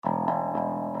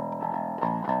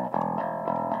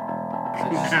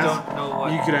just don't know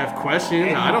what. You could have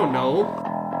questions. I don't know.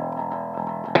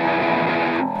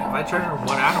 If I turn into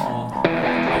one animal,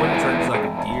 I wouldn't turn into like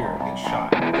a deer and get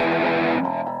shot.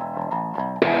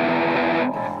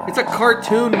 It's a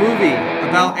cartoon movie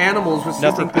about animals with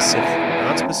Nothing superpowers. Pacific,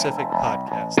 non-specific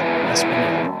podcast.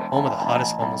 Esplanade, home of the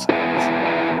hottest homeless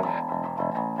homies.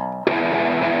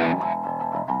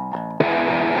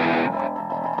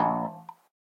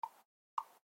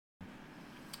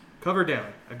 Cover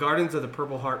Down, a Guardians of the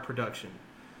Purple Heart production.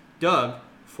 Doug,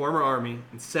 former Army,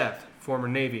 and Seth, former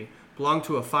Navy, belong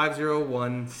to a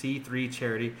 501c3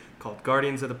 charity called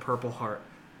Guardians of the Purple Heart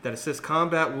that assists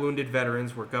combat wounded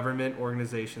veterans where government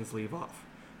organizations leave off.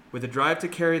 With a drive to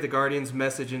carry the Guardians'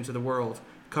 message into the world,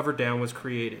 Cover Down was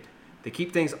created. They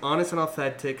keep things honest and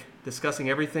authentic, discussing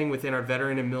everything within our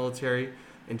veteran and military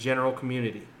and general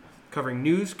community, covering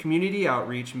news, community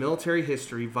outreach, military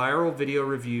history, viral video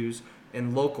reviews,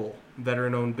 and local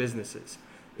veteran-owned businesses,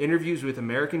 interviews with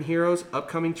American heroes,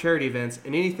 upcoming charity events,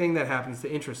 and anything that happens to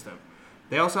interest them.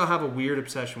 They also have a weird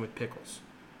obsession with pickles.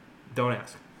 Don't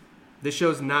ask. This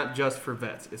show's not just for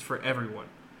vets, it's for everyone.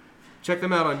 Check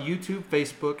them out on YouTube,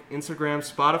 Facebook, Instagram,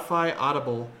 Spotify,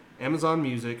 Audible, Amazon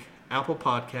Music, Apple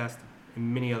Podcast,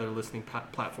 and many other listening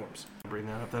platforms. Bring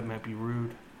that up, that might be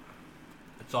rude.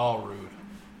 It's all rude.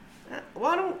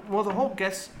 Well, the whole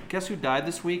guess who died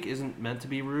this week isn't meant to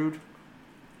be rude.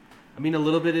 I mean, a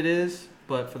little bit it is,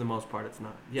 but for the most part, it's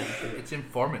not. Yeah, It's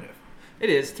informative. it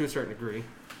is to a certain degree.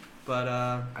 But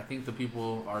I think the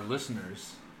people, our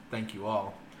listeners, thank you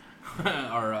all,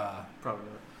 are probably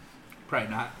not. probably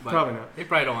not. But Probably not. They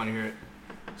probably don't want to hear it.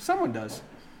 Someone does.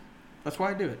 That's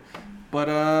why I do it. But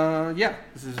yeah,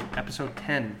 this is episode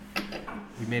 10.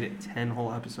 We made it 10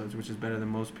 whole episodes, which is better than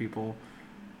most people,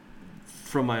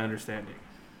 from my understanding.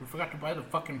 We forgot to buy the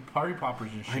fucking party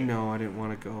poppers and shit. I know, I didn't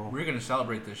want to go. We're gonna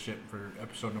celebrate this shit for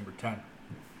episode number 10.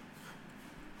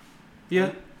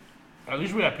 Yeah. At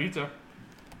least we have pizza.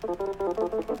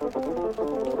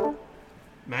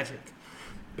 Magic.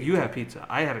 You have pizza.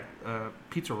 I had a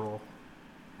pizza roll,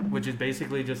 which is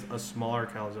basically just a smaller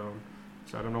calzone.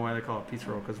 So I don't know why they call it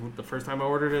pizza roll, because the first time I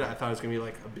ordered it, I thought it was going to be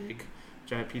like a big,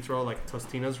 giant pizza roll, like a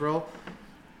Tostino's roll.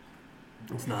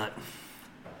 It's not.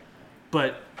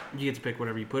 But you get to pick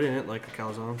whatever you put in it, like a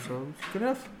calzone, so it's good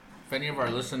enough. If any of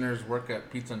our listeners work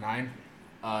at Pizza 9,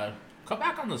 cut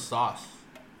back on the sauce.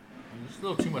 There's a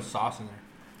little too much sauce in there.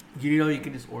 You know you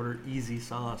can just order easy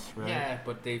sauce, right? Yeah,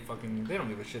 but they don't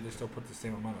give a shit. They still put the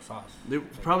same amount of sauce. There's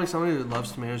probably somebody that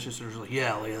loves tomatoes just like,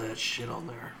 yeah, look at that shit on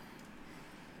there.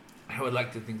 I would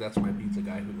like to think that's my pizza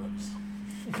guy who loves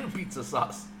pizza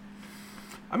sauce.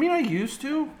 I mean, I used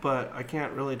to, but I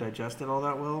can't really digest it all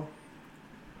that well.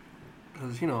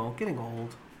 Because, getting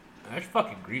old. That's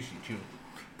fucking greasy, too.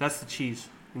 That's the cheese.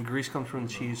 And grease comes from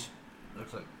the cheese.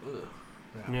 Looks like, ugh.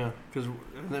 Yeah, because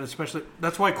then especially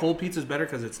that's why cold pizza is better,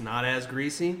 because it's not as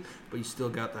greasy, but you still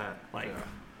got that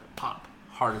pop.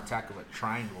 Heart attack of a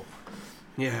triangle.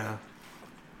 Yeah.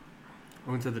 I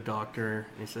went to the doctor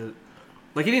and he said,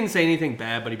 he didn't say anything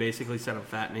bad, but he basically said I'm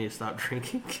fat and I need to stop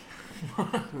drinking.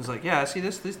 I was like, yeah, see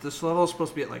this level is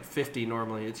supposed to be at 50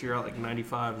 normally. You're at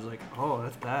 95. I was like, oh,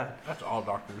 that's bad. That's all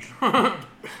doctors.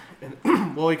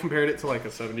 And well, he compared it to a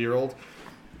 70-year-old.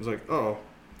 I was like, oh.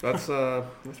 That's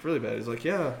really bad. He's like,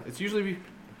 yeah, it's usually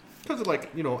because of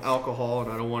alcohol,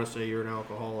 and I don't want to say you're an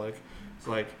alcoholic. It's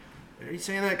like, are you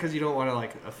saying that because you don't want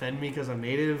to offend me because I'm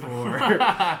native, or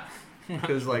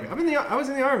because I was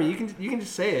in the army? You can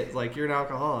just say it you're an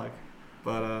alcoholic.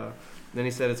 But then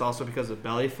he said it's also because of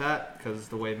belly fat, because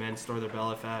the way men store their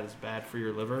belly fat is bad for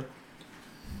your liver.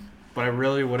 But I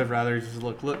really would have rather just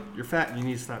look, you're fat and you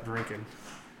need to stop drinking.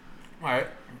 All right.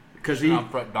 Because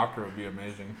front doctor would be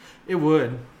amazing. It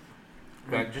would.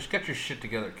 Just get your shit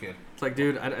together, kid. It's like,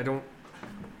 dude, I don't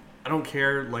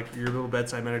care. Your little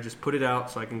bedside manner, just put it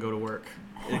out so I can go to work.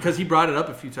 Because he brought it up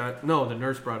a few times. No, the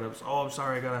nurse brought it up. So, oh, I'm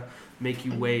sorry, I gotta make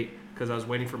you wait because I was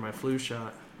waiting for my flu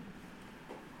shot.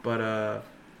 But I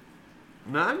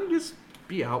mean, just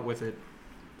be out with it.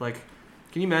 Can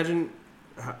you imagine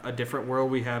a different world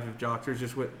we have if doctors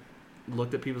just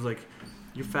looked at people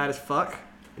you're fat as fuck?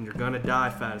 And you're gonna die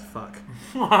fat as fuck.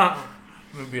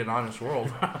 It would be an honest world.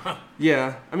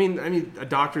 Yeah, I mean, a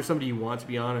doctor is somebody you want to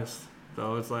be honest.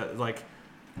 Though it's like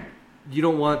you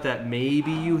don't want that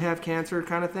maybe you have cancer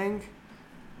kind of thing.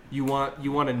 You want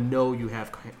to know you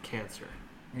have cancer.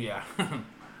 Yeah.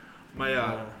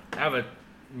 I have a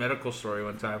medical story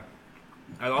one time.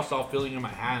 I lost all feeling in my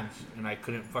hands, and I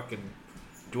couldn't fucking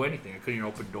do anything. I couldn't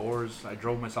open doors. I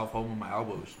drove myself home with my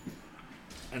elbows.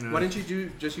 And why didn't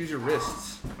you just use your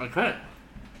wrists? I couldn't.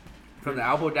 From the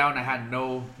elbow down, I had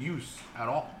no use at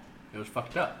all. It was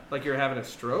fucked up. Like you're having a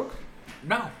stroke?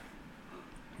 No.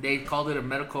 They called it a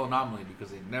medical anomaly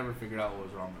because they never figured out what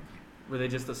was wrong with me. Were they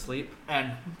just asleep?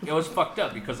 And it was fucked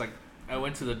up because, like, I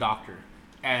went to the doctor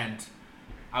and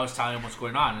I was telling him what's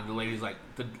going on, and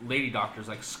the lady doctor's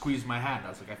like, squeeze my hand. I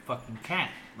was like, I fucking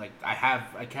can't. Like,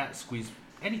 I can't squeeze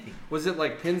anything. Was it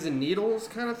like pins and needles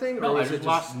kind of thing? No, or was I just it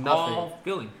lost nothing? all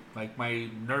feeling. Like, my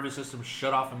nervous system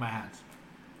shut off in my hands.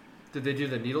 Did they do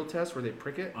the needle test where they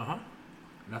prick it? Uh-huh.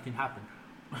 Nothing happened.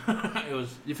 It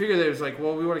was... You figured it was like,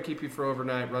 well, we want to keep you for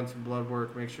overnight, run some blood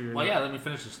work, make sure you're Well, yeah, let me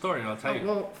finish the story and I'll tell you.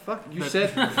 Well, fuck. You But- said...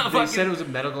 They said it was a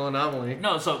medical anomaly.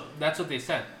 No, so that's what they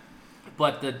said.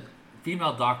 But the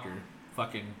female doctor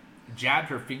fucking jabbed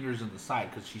her fingers in the side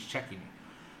because she's checking me.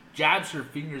 Jabs her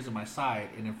fingers in my side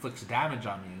and inflicts damage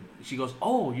on me. She goes,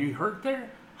 "Oh, you hurt there?"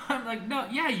 I'm like, "No,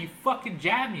 yeah, you fucking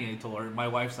jabbed me." I told her. My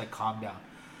wife's like, "Calm down."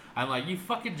 I'm like, "You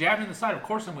fucking jabbed me in the side. Of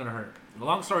course I'm gonna hurt."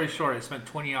 Long story short, I spent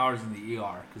 20 hours in the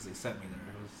ER because they sent me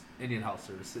there. It was Indian Health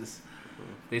Services.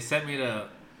 They sent me to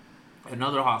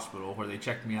another hospital where they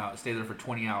checked me out. I stayed there for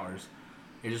 20 hours.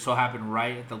 It just so happened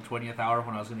right at the 20th hour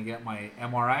when I was gonna get my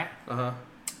MRI.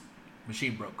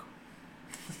 Machine broke.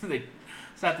 They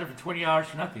sat there for 20 hours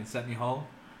for nothing. Sent me home.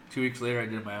 2 weeks later, I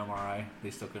did my MRI. They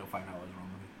still couldn't find out what was wrong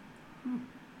with me.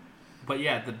 But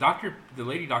yeah, the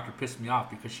lady doctor pissed me off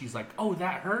because she's like, "Oh,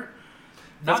 that hurt."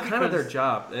 That's Not kind of their because-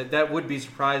 job. That would be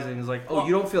surprising. It's like, oh, Well-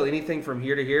 you don't feel anything from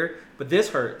here to here, but this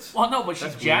hurts. Well, no, but she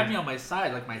That's jabbed weird. me on my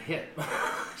side, like my hip.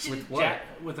 She With what?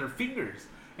 with her fingers.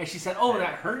 And she said, "Oh,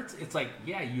 that hurts." It's like,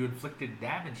 yeah, you inflicted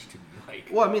damage to me. Like,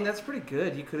 Well, I mean, that's pretty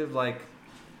good. You could have, like,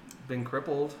 been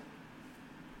crippled.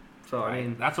 So, I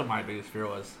mean... that's what my biggest fear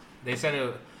was. They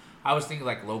said I was thinking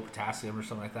like low potassium or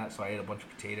something like that, so I ate a bunch of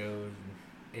potatoes and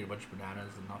ate a bunch of bananas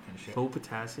and all kind of shit. Low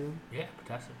potassium? Yeah,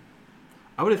 potassium.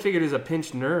 I would have figured it was a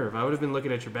pinched nerve. I would have been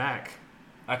looking at your back.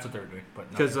 That's what they were doing,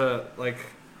 but no. Because, like,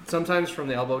 sometimes from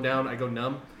the elbow down, I go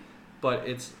numb. But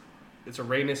it's a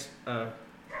Uranus...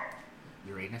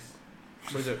 Uranus,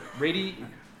 what is it?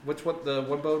 What's the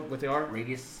one bone with the R?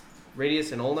 radius.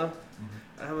 Radius and ulna?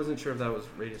 Mm-hmm. I wasn't sure if that was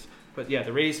radius. But yeah,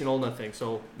 the radius and ulna thing.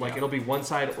 So, like, Yeah. it'll be one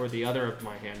side or the other of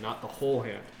my hand, not the whole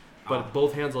hand. But Ah.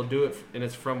 both hands will do it, and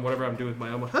it's from whatever I'm doing with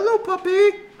my elbow. Hello, puppy!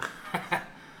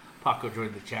 Paco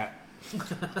joined the chat.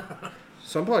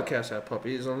 Some podcasts have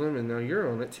puppies on them, and now you're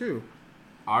on it too.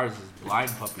 Ours is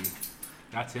blind puppy.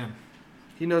 That's him.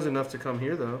 He knows enough to come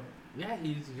here, though. Yeah,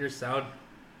 he's your sound.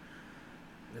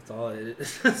 That's all it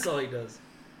is. That's all he does.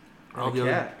 All And a the,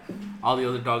 other, cat. all the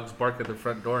other dogs bark at the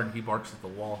front door, and he barks at the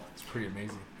wall. It's pretty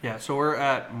amazing. Yeah, so we're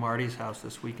at Marty's house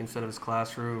this week instead of his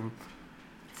classroom.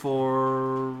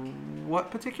 For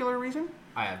what particular reason?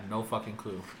 I have no fucking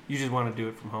clue. You just want to do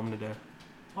it from home today.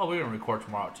 Well, we're gonna record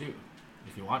tomorrow too,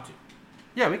 if you want to.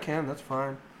 Yeah, we can. That's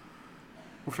fine.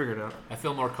 We'll figure it out. I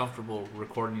feel more comfortable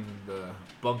recording in the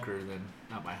bunker than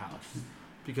at my house.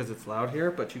 Because it's loud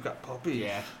here, but you got puppies.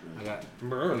 Yeah, I got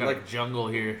Like, a jungle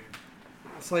here.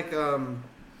 it's like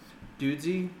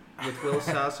Dudesy with Will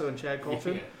Sasso and Chad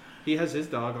Colton. Yeah. He has his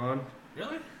dog on.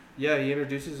 Really? Yeah, he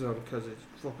introduces them because it's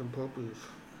fucking puppies.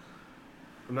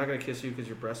 I'm not gonna kiss you because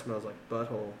your breath smells like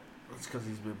butthole. It's because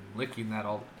he's been licking that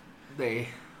all day.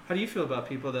 How do you feel about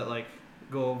people that like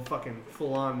go fucking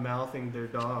full on mouthing their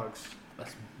dogs?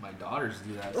 That's my daughters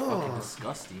do that. It's Oh. fucking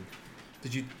disgusting.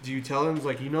 Do you tell him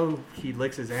like he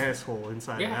licks his asshole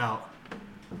inside and Yeah. out?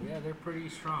 Yeah, they're pretty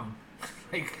strong.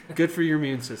 Like, Good for your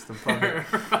immune system. Fuck it.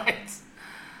 right?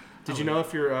 Did you know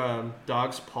if your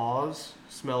dog's paws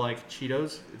smell like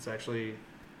Cheetos,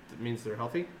 it means they're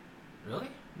healthy? Really?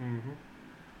 Mm-hmm.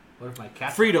 What if my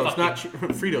cat? Fritos, not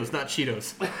Fritos, not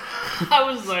Cheetos. I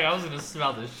was gonna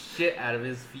smell the shit out of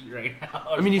his feet right now.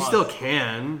 I mean, you still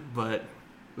can, but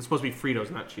it's supposed to be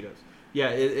Fritos, not Cheetos.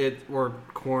 Yeah, or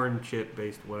corn chip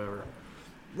based, whatever.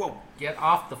 Whoa! Get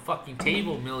off the fucking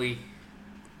table, Millie.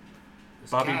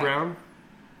 This Bobby cat- Brown.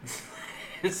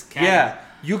 This cat. Yeah,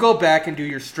 you go back and do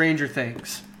your Stranger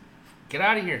Things. Get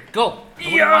out of here. Go.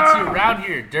 Nobody wants you around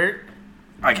here, dirt.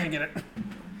 I can't get it.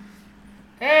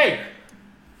 Hey!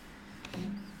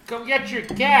 Come get your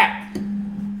cat.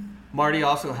 Marty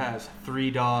also has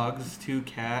 3 dogs, 2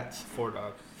 cats, 4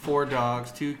 dogs. 4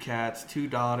 dogs, 2 cats, 2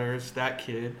 daughters. That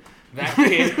kid. That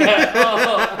kid.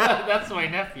 Oh, that's my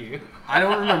nephew. I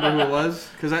don't remember who it was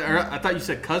because I thought you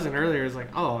said cousin earlier. It's like,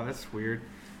 oh, that's weird.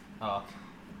 Oh,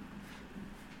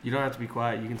 You don't have to be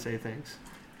quiet. You can say things.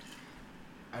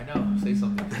 I know. Say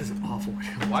something. That's an awful way.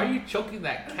 Why are you choking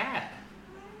that cat?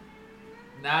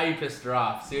 Now you pissed her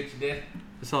off. See what you did?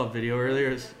 I saw a video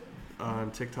earlier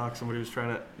on TikTok. Somebody was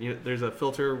trying to. There's a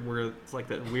filter where it's like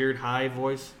that weird high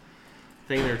voice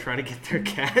thing. They were trying to get their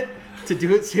cat to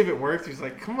do it, see if it works. He's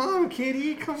like, "Come on,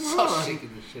 kitty, come So on." shaking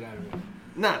the shit out of me.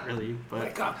 Not really, but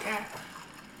Wake up, cat.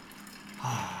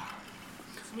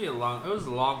 It's gonna be a long. It was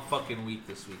a long fucking week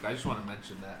this week. I just want to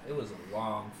mention that it was a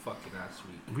long fucking ass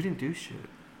week. we didn't do shit.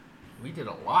 We did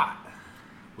a lot.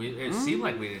 It seemed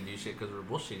like we didn't do shit because we were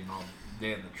bullshitting all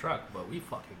day in the truck, but we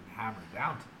fucking hammered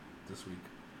down this week.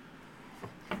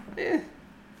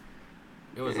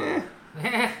 It was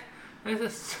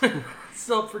it's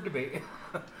still up for debate.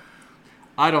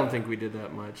 I don't think we did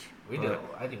that much. We did.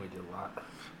 I think we did a lot.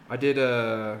 I did.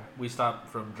 We stopped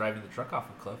from driving the truck off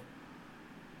a cliff.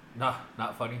 No,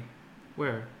 not funny.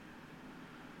 Where?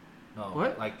 No,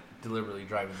 What? like deliberately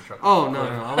driving the truck. Oh off a no,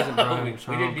 cliff. no, I wasn't driving. we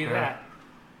so I didn't don't do care. that.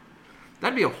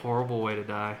 That'd be a horrible way to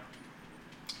die.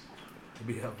 It'd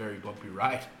be a very bumpy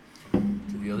ride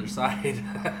to the other side.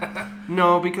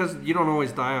 No, because you don't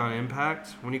always die on impact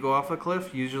when you go off a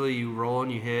cliff. Usually you roll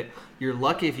and you hit. You're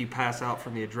lucky if you pass out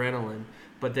from the adrenaline.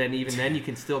 But then even then you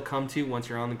can still come to once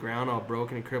you're on the ground all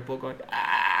broken and crippled going,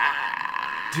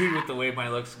 ah! Dude, with the way my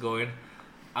luck's going,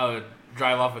 I would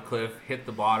drive off a cliff, hit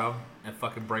the bottom, and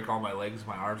fucking break all my legs,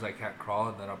 my arms, I can't crawl,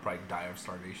 and then I'll probably die of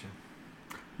starvation.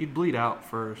 You'd bleed out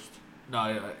first.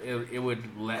 No, it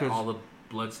would let 'Cause all the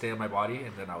blood stay in my body,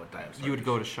 and then I would die of starvation. You would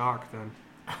go to shock then.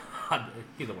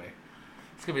 Either way.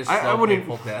 It's going to be a I slow, wouldn't-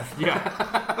 painful death. Yeah.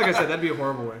 Like I said, that'd be a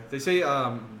horrible way. They say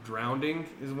drowning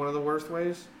is one of the worst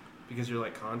ways because you're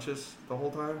like conscious the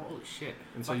whole time. Holy shit.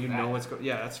 And so Fuck you that. know what's going.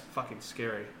 Yeah, that's fucking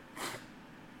scary.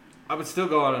 I would still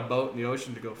go on a boat in the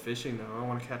ocean to go fishing though. I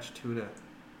want to catch tuna.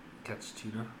 Catch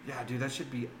tuna? Yeah, dude, that should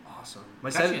be awesome.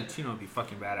 Catching a tuna would be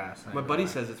fucking badass. My buddy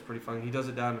says it's pretty fun. He does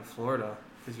it down in Florida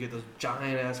because you get those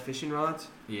giant ass fishing rods.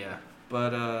 Yeah.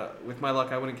 But with my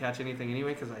luck, I wouldn't catch anything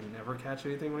anyway because I never catch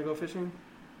anything when I go fishing.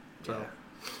 So Yeah.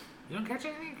 You don't catch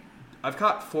anything? I've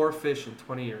caught 4 fish in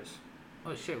 20 years.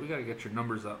 Oh shit, we gotta get your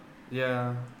numbers up.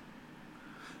 Yeah.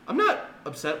 I'm not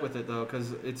upset with it though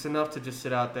because it's enough to just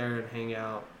sit out there and hang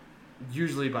out,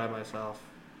 usually by myself.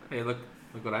 Hey, look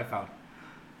what I found.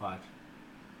 Watch.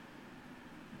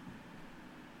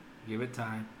 Give it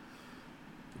time.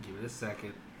 Give it a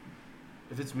second.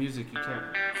 If it's music, you can't.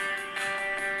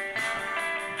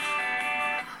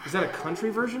 Is that a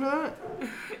country version of that?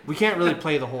 We can't really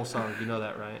play the whole song. You know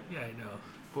that, right? Yeah, I know.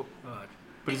 But, Watch.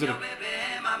 but is it a...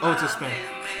 Oh, it's a Spanish.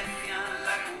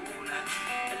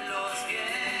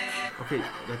 Okay,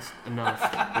 that's enough.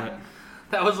 But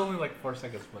That was only like 4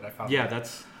 seconds, but I found yeah, it.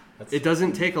 that's... That's It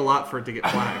doesn't take a lot for it to get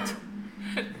flagged.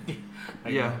 I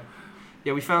Yeah. know.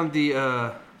 Yeah, we found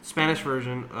the Spanish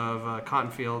version of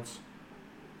Cotton Fields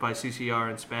by CCR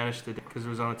in Spanish today because it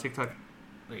was on a TikTok.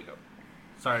 There you go.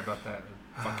 Sorry about that.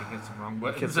 I fucking hit some wrong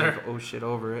buttons Kids there. like, oh shit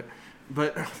over it.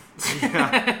 But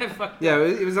yeah, yeah,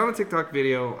 it was on a TikTok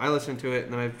video. I listened to it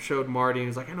and then I showed Marty. And he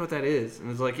was like, I know what that is. And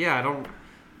it was like, yeah, I don't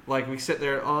like. We sit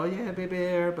there, oh yeah, baby,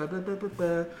 ba ba ba ba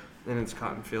ba. And it's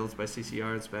Cotton Fields by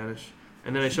CCR in Spanish.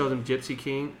 And then I showed him Gypsy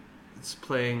King. It's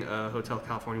playing Hotel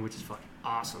California, which is fucking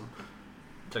awesome.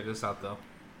 Check this out though.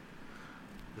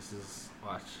 This is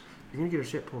watch. You're gonna get her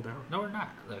shit pulled down. No, we're not.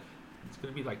 Look, it's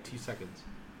gonna be like 2 seconds.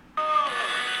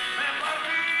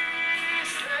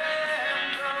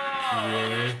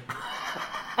 Yeah.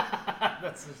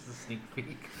 That's just a sneak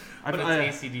peek. I- But I-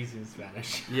 it's ACDC in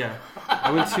Spanish. Yeah,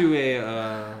 I went to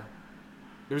a.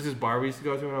 There was this bar we used to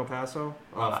go to in El Paso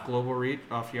off Global Reach,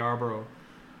 off Yarborough.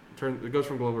 It goes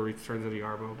from Global Reach, turns into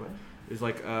Yarborough, but it's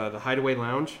like the Hideaway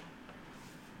Lounge.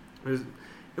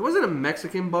 It wasn't a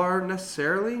Mexican bar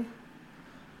necessarily,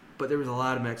 but there was a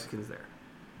lot of Mexicans there.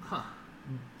 Huh.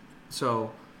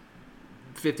 So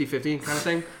 50-50 kind of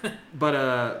thing.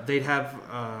 But they'd have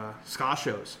ska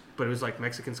shows, but it was like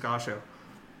Mexican ska show.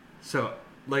 So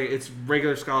like it's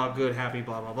regular ska, good, happy,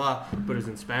 blah blah blah. But it was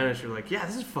in Spanish. You're like, yeah,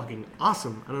 this is fucking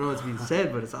awesome. I don't know what's being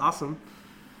said, but it's awesome.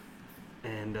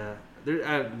 And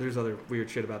there's other weird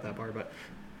shit about that bar, but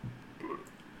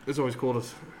it's always cool to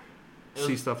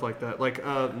see stuff like that. Like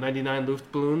 99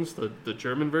 Luftballons, the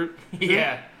German version.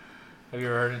 Yeah. Have you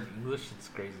ever heard it in English? It's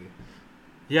crazy.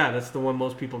 Yeah, that's the one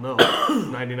most people know.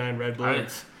 99 Red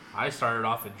Balloons. I started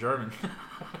off in German.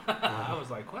 I was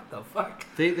like, what the fuck?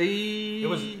 It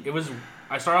was.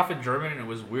 I started off in German and it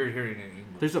was weird hearing it in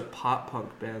English. There's a pop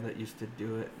punk band that used to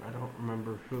do it. I don't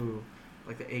remember who.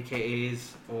 Like the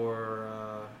AKAs or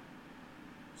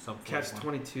Some Catch 41.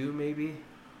 22 maybe.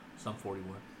 Some 41.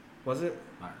 Was it?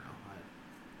 I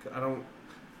don't know. I don't.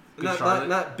 Good Charlotte?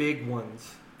 Not big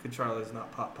ones. Good Charlotte is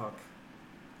not pop punk.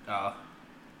 I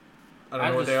don't I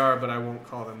know what just- they are, but I won't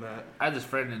call them that. I had this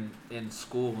friend in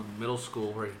school, in middle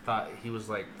school, where he thought he was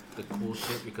like the cool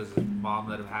shit because his mom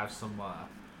let him have some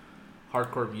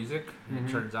hardcore music, and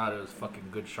it turns out it was fucking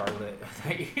Good Charlotte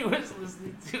that he was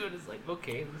listening to, and it's like,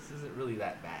 okay, this isn't really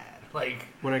that bad. Like,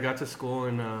 when I got to school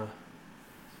in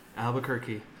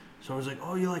Albuquerque, someone was like,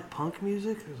 "Oh, you like punk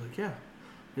music?" I was like, "Yeah."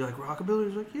 "You like rockabilly?" I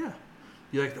was like, "Yeah."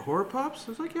 "You like the horror pops?"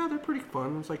 I was like, "Yeah, they're pretty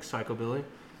fun." It was like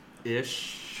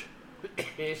psychobilly-ish.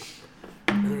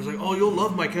 And they was like, "Oh, you'll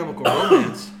love My Chemical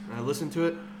Romance." And I listened to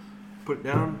it, put it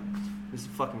down. This is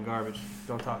fucking garbage.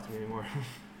 Don't talk to me anymore.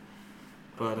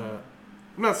 But I'm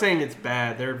not saying it's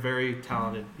bad. They're very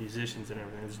talented musicians and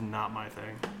everything. It's not my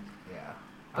thing. yeah,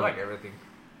 I like everything.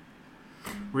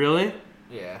 Really?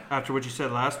 Yeah. After what you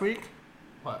said last week?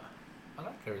 What? I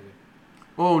like everything.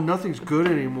 Oh, nothing's good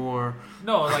anymore.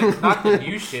 No, like, not the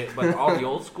new shit, but all the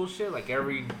old school shit, like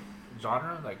every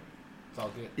genre, like, it's all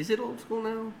good. Is it old school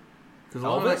now? Because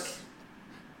Elvis?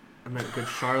 I meant Good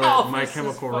Charlotte, Elvis My is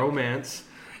Chemical fucking- Romance.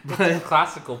 It's But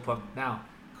classical punk now.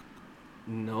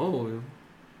 no.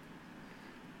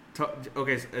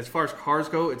 Okay, as far as cars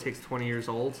go, it takes 20 years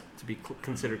old to be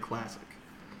considered classic.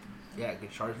 Yeah,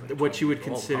 Good Charlotte's like What you would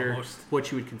 20 years old, consider almost.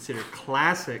 what you would consider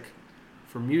classic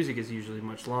for music is usually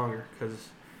much longer, because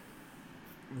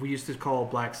we used to call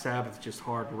Black Sabbath just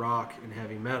hard rock and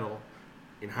heavy metal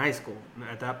in high school. And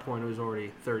at that point, it was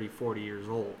already 30, 40 years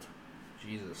old.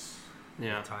 Jesus.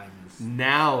 Yeah. Time is.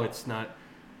 Now it's not.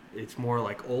 It's more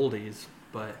like oldies,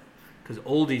 but because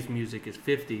oldies music is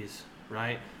 50s,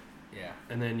 right? Yeah.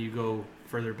 And then you go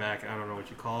further back. I don't know what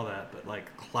you call that, but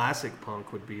like classic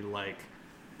punk would be like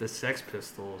the Sex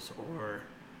Pistols or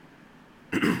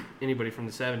anybody from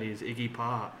the 70s, Iggy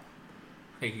Pop.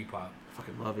 Iggy Pop. I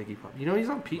fucking love Iggy Pop. You know he's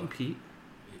on Pete and Pete?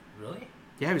 Really?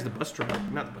 Yeah, he was the bus driver.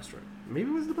 Not the bus driver. Maybe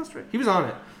it was the bus driver. He was on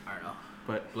it. I don't know.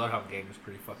 But Bloodhound Gang was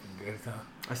pretty fucking good, though.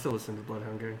 I still listen to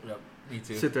Bloodhound Gang. Yep. Me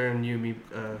too. Sit there and you and me.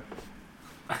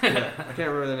 I can't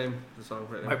remember the name of the song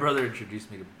right now. My brother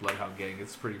introduced me to Bloodhound Gang.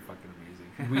 It's pretty fucking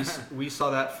amazing. we saw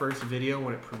that first video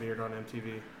when it premiered on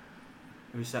MTV.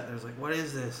 We sat there, was like, "What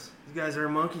is this? These guys are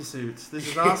in monkey suits. This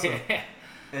is awesome."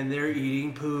 And they're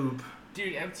eating poop.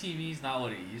 Dude, MTV's not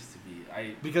what it used to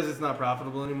be. Because it's not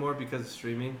profitable anymore because of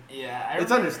streaming. Yeah,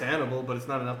 It's understandable, but it's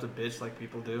not enough to bitch like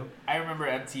people do. I remember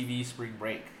MTV Spring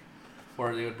Break,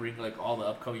 where they would bring like all the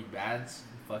upcoming bands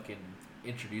and fucking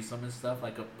introduce them and stuff.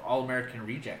 Like All American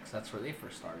Rejects. That's where they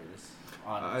first started.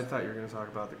 I thought you were gonna talk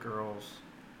about the girls.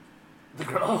 The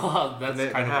girl. That's the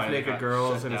kind of half-naked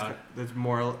girls, and and it's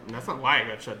more. That's not why it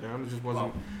got shut down. It just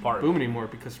wasn't part boom anymore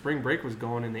because Spring Break was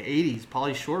going in the '80s.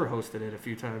 Pauly Shore hosted it a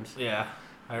few times. Yeah,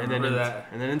 I and remember then that.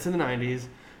 And then into the '90s,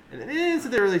 and then into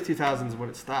the early 2000s when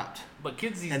it stopped. But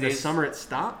kids these And days. the summer it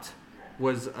stopped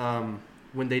was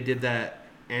when they did that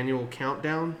annual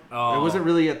countdown. Oh. It wasn't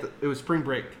really it was Spring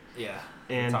Break. Yeah.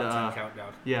 And Top 10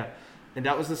 countdown. yeah, and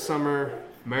that was the summer.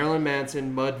 Marilyn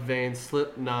Manson, Mudvayne,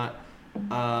 Slipknot,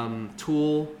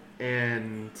 Tool,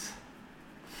 and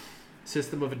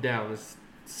System of a Down. It's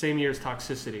same year as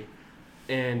Toxicity,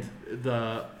 and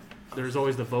there's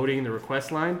always the voting, the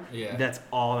request line. Yeah. That's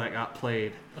all that got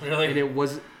played. Really? And it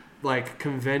was like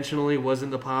conventionally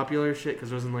wasn't the popular shit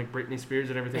because it wasn't like Britney Spears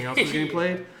and everything else was getting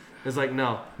played. It's like,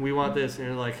 no, we want this, and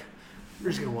you're like, we're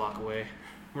just gonna walk away.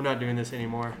 We're not doing this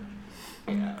anymore.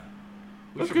 Yeah.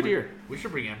 It was a good year. We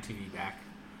should bring MTV back.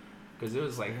 Because it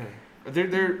was like.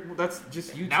 That's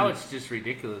just YouTube. Now it's just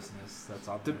ridiculousness. That's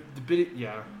all. the beauty.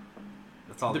 Yeah.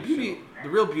 That's all. The beauty. The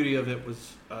real beauty of it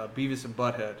was Beavis and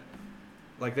Butthead.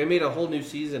 Like they made a whole new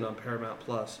season on Paramount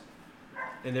Plus,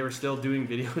 and they were still doing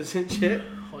videos and shit.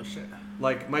 Holy shit.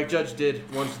 Like Mike Judge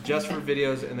did once just for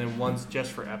videos and then once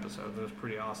just for episodes. It was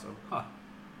pretty awesome. Huh.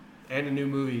 And a new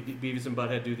movie, Beavis and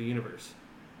Butthead Do the Universe.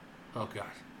 Oh god.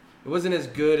 It wasn't as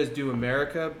good as Do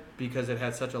America because it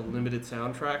had such a limited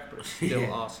soundtrack, but it's still Yeah.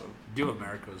 awesome. Do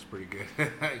America was pretty good. I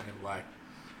ain't gonna lie.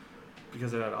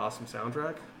 Because it had an awesome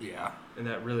soundtrack, Yeah. and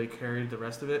that really carried the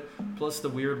rest of it. Plus the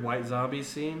weird white zombie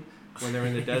scene when they're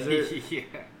in the desert, Yeah.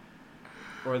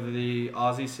 or the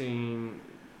Aussie scene,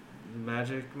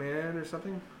 Magic Man or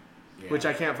something. Yeah. Which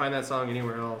I can't find that song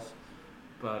anywhere else.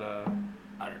 But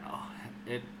I don't know.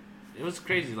 It was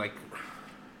crazy. Like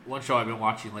one show I've been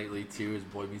watching lately too is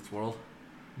Boy Meets World.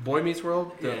 Boy Meets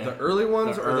World, the Yeah. early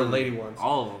ones The or the early- later ones?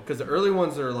 All of them. Because the early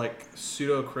ones are like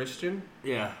pseudo-Christian.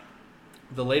 Yeah.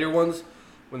 The later ones,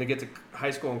 when they get to high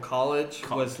school and college,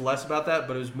 was less about that,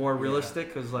 but it was more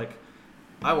realistic because, like,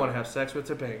 I want to have sex with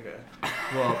Topanga.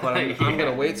 Well, but I'm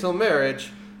going to wait till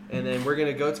marriage, and then we're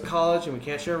going to go to college, and we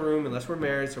can't share a room unless we're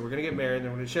married, so we're going to get married, and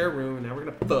then we're going to share a room, and then we're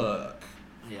going to fuck.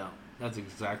 Yeah. That's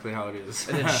exactly how it is.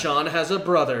 And then Sean has a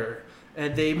brother,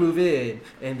 And they move in,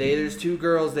 and there's two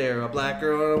girls there, a black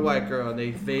girl and a white girl, and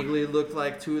they vaguely looked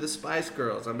like two of the Spice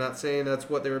Girls. I'm not saying that's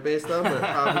what they were based on, but it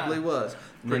probably was.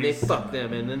 And then they fucked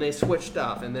them, and then they switched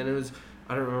off, and then it was,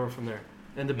 I don't remember from there.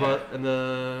 And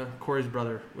the Corey's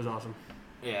brother was awesome.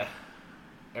 Yeah.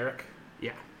 Eric?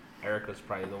 Yeah. Eric was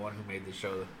probably the one who made the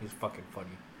show. He's fucking funny.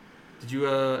 Did you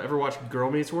ever watch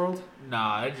Girl Meets World?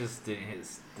 Nah, it just didn't hit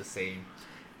the same.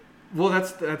 Well,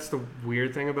 that's the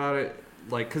weird thing about it.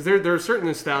 Like, because there's certain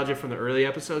nostalgia from the early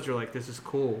episodes. You're like, this is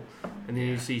cool. And then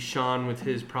you see Sean with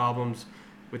his problems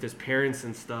with his parents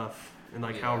and stuff. And,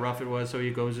 like, how rough it was. So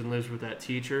he goes and lives with that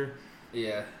teacher.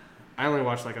 Yeah. I only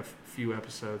watched, like, a few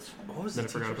episodes. What was the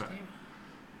teacher's name?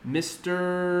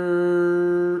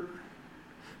 Mr.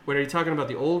 Wait, are you talking about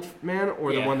the old man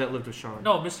or the one that lived with Sean?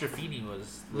 No, Mr. Feeney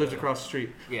lived across the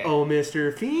street. Yeah. Oh,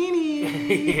 Mr.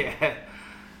 Feeney.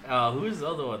 Yeah. Who's the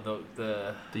other one, though?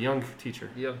 The young teacher.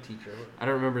 The young teacher. I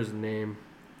don't remember his name.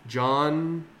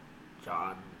 John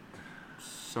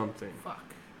something.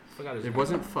 Fuck. Forgot his name. It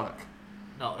wasn't fuck.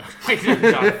 No.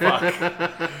 John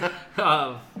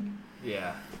Fuck.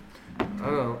 Yeah. I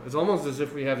don't know. It's almost as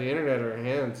if we have the internet in our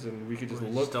hands and we could just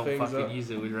look don't things fucking up. use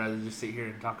it. We'd rather just sit here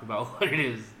and talk about what it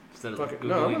is instead of Googling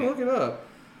No, I'm going to look it up.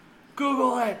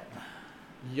 Google it.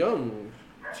 Young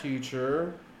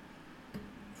teacher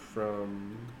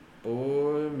from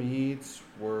Boy Meets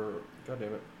World. God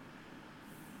damn it.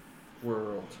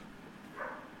 World.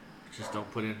 Just don't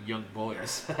put in young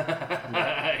boys.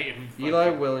 Eli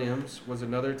Williams was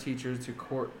another teacher to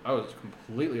court. I was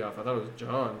completely off. I thought it was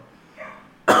John.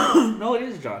 No, it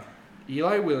is John.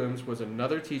 Eli Williams was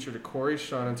another teacher to Corey,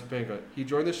 Sean, and Topanga. He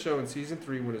joined the show in season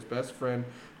 3 when his best friend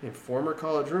and former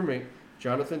college roommate,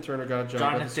 Jonathan Turner, got a job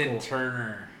at the school. Jonathan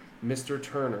Turner. Mr.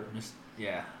 Turner.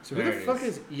 Yeah. So who the fuck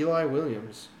is Eli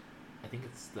Williams? I think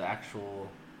it's the actual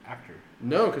actor.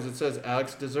 No, because it says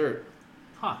Alex Dessert.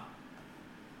 Huh.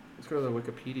 Let's go to the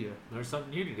Wikipedia. There's something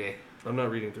new today. I'm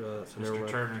not reading through that. So Mr.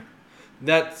 Turner.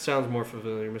 That sounds more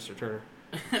familiar, Mr. Turner.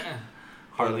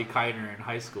 Harley Kiner in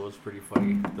high school is pretty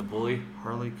funny. The bully.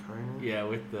 Harley Kiner? Yeah,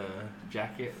 with the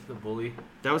jacket, the bully.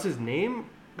 That was his name?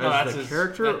 No, that's the his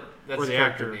character? That's or his the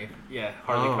character actor? name. Yeah,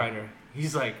 Harley Kiner.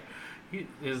 He's like,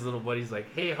 his little buddy's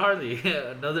like, hey, Harley,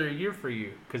 another year for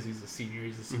you. Because he's a senior.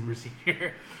 He's a super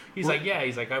senior. He's like, yeah.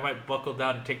 He's like, I might buckle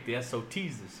down and take the SOTs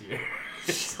this year.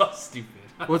 It's so stupid.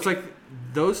 Well, it's like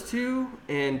those two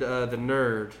and the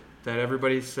nerd that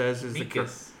everybody says is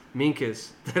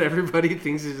Minkus, that everybody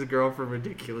thinks is a girl from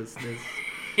Ridiculousness.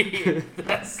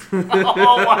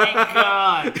 Oh my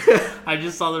god! I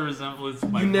just saw the resemblance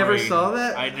in my brain. Never saw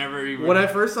that? I never even... When I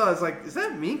first saw it, it's like, is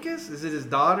that Minkus? Is it his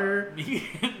daughter?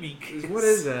 Minkus. What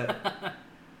is that?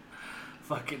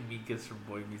 Fucking Minkus from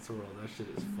Boy Meets World. That shit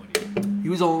is funny. He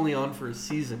was only on for a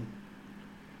season.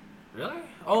 Really?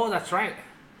 Oh, that's right.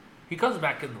 He comes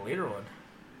back in the later one.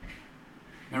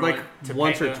 Remember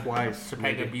once or twice.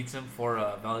 Topanga beats him for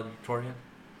valedictorian.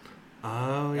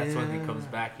 Oh, That's when he comes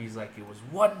back. He's like, it was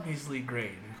one measly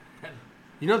grain.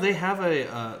 You know, they have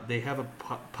a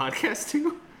podcast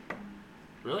too.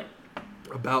 Really?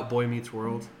 About Boy Meets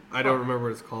World. I don't remember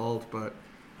what it's called, but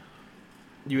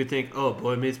you would think, oh,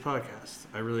 Boy Meets Podcast.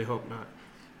 I really hope not.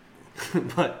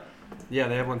 But yeah,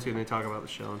 they have one too, and they talk about the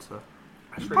show and stuff.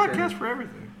 Podcast for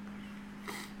everything.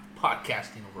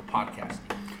 Podcasting over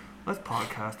podcasting. Let's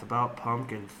podcast about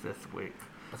pumpkins this week.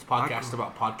 Let's podcast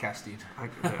about podcasting.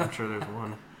 I'm sure there's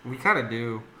one. We kind of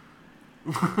do.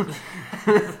 Let's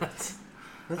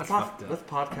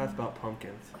podcast about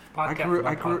pumpkins. I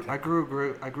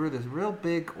grew this real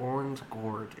big orange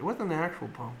gourd. It wasn't an actual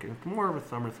pumpkin. It's more of a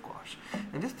summer squash.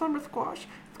 And this summer squash,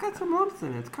 it's got some lumps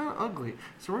in it. It's kind of ugly.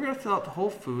 So we're gonna fill out the Whole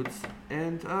Foods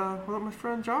and we'll let my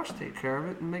friend Josh take care of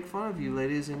it and make fun of you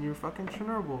ladies and your fucking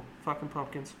Chernobyl fucking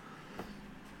pumpkins.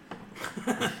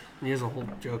 He has a whole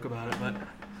joke about it,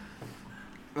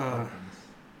 but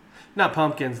not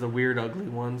pumpkins, the weird ugly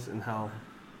ones, and how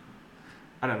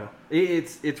I don't know.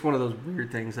 It's one of those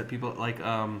weird things that people like.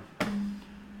 You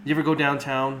ever go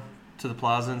downtown to the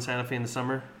plaza in Santa Fe in the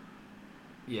summer?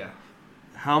 Yeah.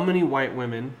 How many white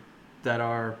women that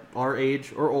are our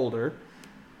age or older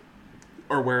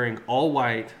are wearing all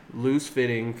white, loose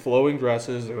fitting, flowing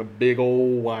dresses and a big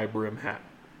old wide brim hat?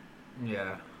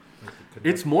 Yeah.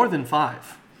 It's more than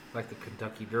 5. Like the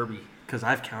Kentucky Derby. Because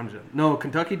I've counted them. No,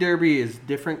 Kentucky Derby is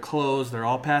different clothes. They're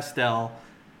all pastel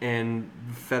and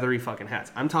feathery fucking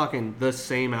hats. I'm talking the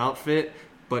same outfit,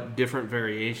 but different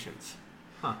variations.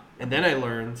 Huh. And then I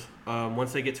learned,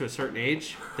 once they get to a certain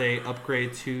age, they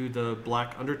upgrade to the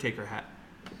black Undertaker hat.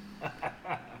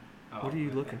 What are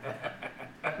you looking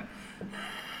at?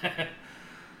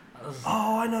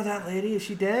 Oh, I know that lady. Is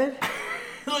she dead?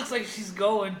 It looks like she's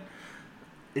going.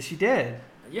 Is she dead?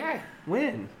 Yeah.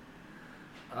 When?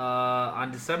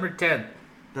 On December 10th.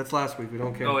 That's last week. We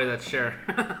don't care. Oh wait, that's Cher.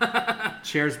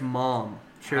 Cher's mom.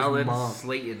 Cher's Helen mom.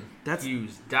 Slayton That's-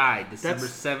 Hughes died December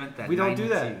 7th at We don't do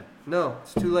 92. that. No,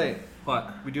 it's too late.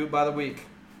 What? We do it by the week.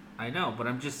 I know, but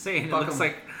I'm just saying. Fuck it looks 'em.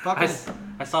 like Fuck I,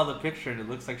 'em. I saw the picture and it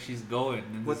looks like she's going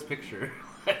in What- this picture.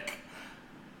 Like,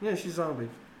 Yeah, she's zombie.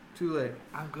 Too late.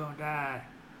 I'm gonna die.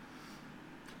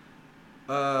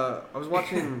 I was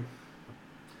watching.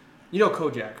 You know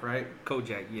Kojak, right?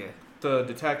 Kojak, yeah. The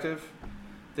detective.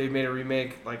 They made a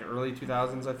remake like early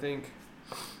 2000s, I think.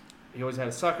 He always had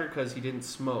a sucker because he didn't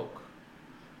smoke.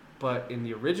 But in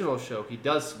the original show, he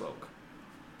does smoke.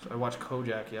 So I watched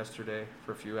Kojak yesterday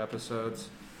for a few episodes.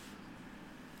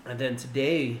 And then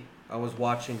today, I was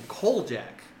watching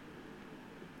Kojak,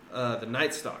 the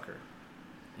Night Stalker.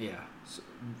 Yeah. So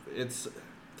it's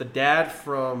the dad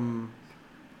from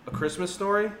A Christmas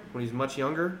Story when he's much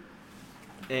younger.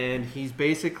 And he's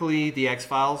basically the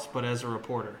X-Files, but as a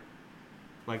reporter.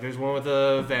 Like, there's one with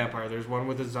a vampire, there's one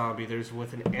with a zombie, there's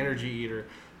with an energy eater.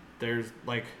 There's,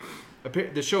 like...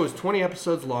 The show is 20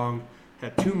 episodes long,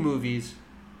 had 2 movies.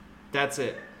 That's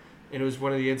it. And it was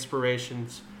one of the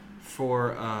inspirations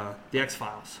for the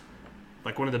X-Files.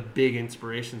 Like, one of the big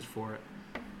inspirations for it.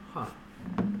 Huh.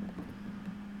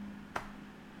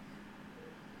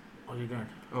 What are you doing?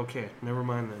 Okay, never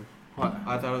mind then. What?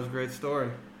 I thought it was a great story.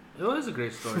 It was a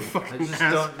great story. I Fucking just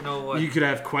ass. don't know what. You could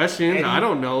have questions. Any- I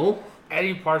don't know.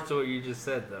 Any parts of what you just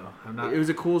said, though. I'm not. It was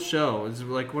a cool show. It was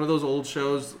like one of those old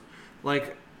shows,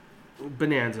 like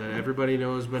Bonanza. Everybody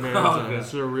knows Bonanza. Oh, okay. This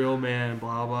is a real man.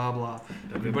 Blah blah blah.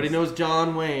 Everybody knows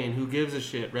John Wayne. Who gives a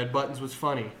shit? Red Buttons was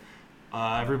funny.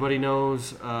 Everybody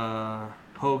knows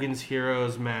Hogan's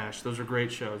Heroes, MASH. Those are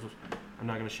great shows. I'm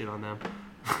not gonna shit on them.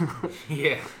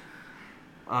 Yeah.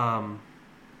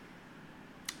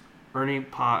 Ernie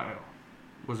Pyle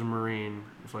was a Marine.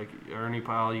 It was like Ernie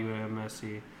Pyle,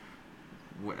 UMSC.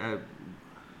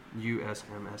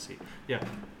 USMSC. Yeah.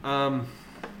 I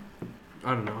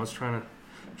don't know. I was trying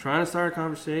to start a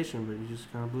conversation, but you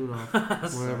just kind of blew it off.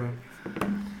 Whatever.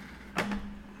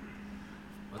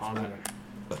 What's the Pause matter?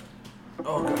 it.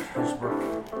 Oh gosh, I just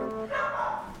broke.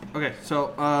 Okay,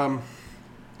 so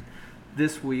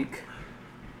this week,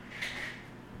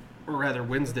 or rather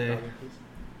Wednesday,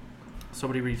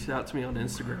 somebody reached out to me on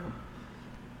Instagram,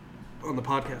 on the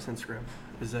podcast Instagram.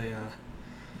 Is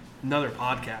another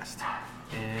podcast,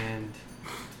 and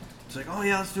it's like, oh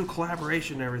yeah, let's do a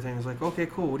collaboration and everything. I was like, okay,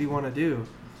 cool. What do you want to do?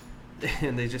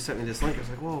 And they just sent me this link. I was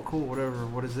like, whoa, cool, whatever.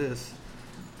 What is this?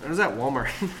 I was at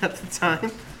Walmart at the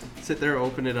time. Sit there,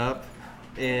 open it up,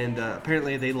 and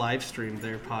apparently they live streamed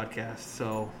their podcast.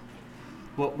 So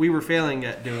what we were failing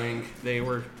at doing, they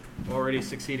were already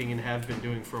succeeding and have been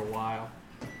doing for a while.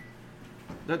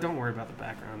 Don't worry about the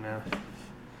background now.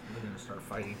 We're gonna start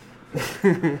fighting.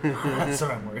 That's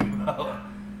what I'm worried about.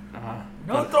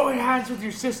 No throwing hands with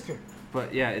your sister.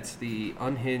 But yeah, it's the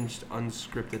Unhinged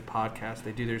Unscripted podcast.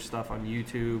 They do their stuff on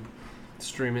YouTube,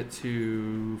 stream it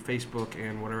to Facebook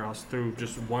and whatever else through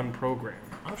just one program.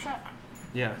 Oh shit.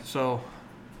 Yeah, so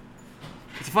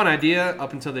it's a fun idea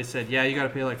up until they said, yeah, you got to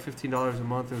pay like $15 a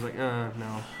month. I was like,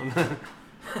 no.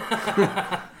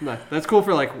 No, that's cool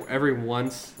for like every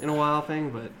once in a while thing,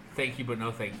 but Thank you, but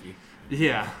no thank you.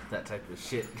 yeah, That type of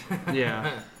shit.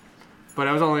 yeah. But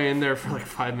I was only in there for like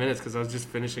 5 minutes because I was just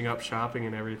finishing up shopping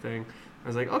and everything. I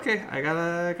was like, okay, I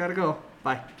gotta go.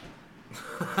 Bye.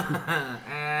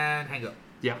 And hang up.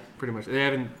 Yeah, pretty much. They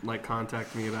haven't like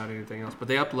contacted me about anything else, but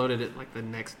they uploaded it like the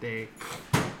next day.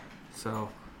 So,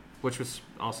 which was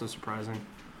also surprising.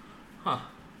 Huh.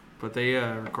 But they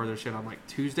record their shit on like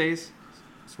Tuesdays.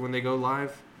 So when they go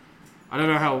live, I don't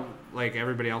know how like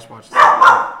everybody else watches it.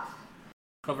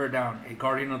 Cover Down, a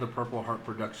Guardian of the Purple Heart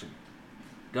production.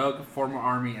 Doug, former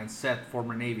Army, and Seth,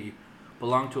 former Navy,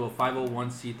 belong to a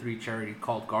 501c3 charity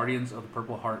called Guardians of the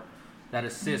Purple Heart that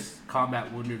assists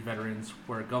combat wounded veterans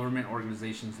where government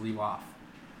organizations leave off.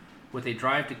 With a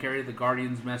drive to carry the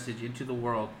Guardians' message into the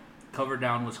world, Cover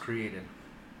Down was created.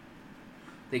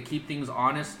 They keep things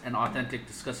honest and authentic,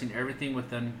 discussing everything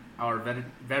within our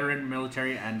veteran,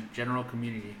 military, and general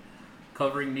community,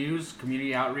 covering news,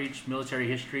 community outreach, military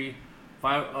history,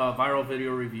 viral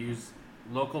video reviews,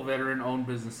 local veteran-owned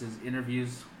businesses,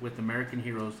 interviews with American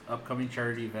heroes, upcoming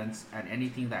charity events, and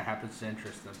anything that happens to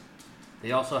interest them.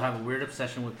 They also have a weird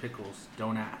obsession with pickles.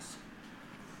 Don't ask.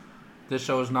 This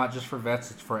show is not just for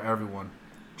vets, it's for everyone.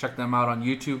 Check them out on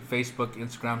YouTube, Facebook,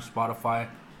 Instagram, Spotify,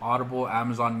 Audible,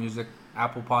 Amazon Music,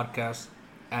 Apple Podcasts,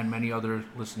 and many other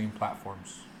listening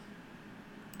platforms.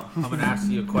 I'm going to ask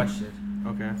you a question.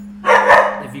 Okay.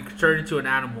 If you could turn into an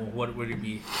animal, what would it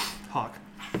be? Hawk.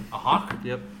 A hawk?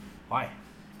 Yep. Why?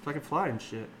 If I can fly and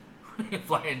shit.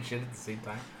 Fly and shit at the same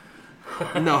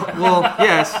time. No. Well,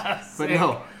 yes, but Sick.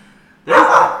 no.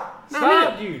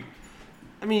 Stop, dude.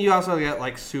 I mean, you also get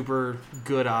like super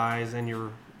good eyes, and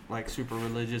you're like super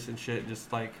religious and shit.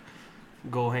 Just like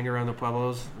go hang around the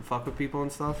pueblos and fuck with people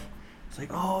and stuff. It's like,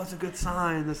 oh, it's a good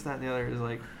sign. This, that, and the other. Is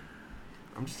like,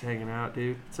 I'm just hanging out,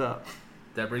 dude. What's up?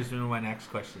 That brings me to my next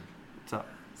question. What's up?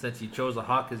 Since you chose a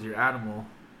hawk as your animal,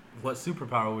 what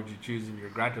superpower would you choose if you're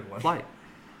granted one? Flight.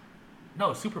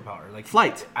 No, superpower. Like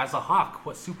Flight. As a hawk,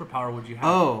 what superpower would you have?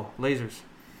 Oh, lasers.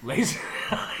 Laser.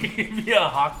 You'd be a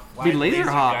hawk. Be laser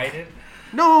hawk. Guided?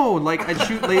 No, like I'd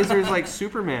shoot lasers like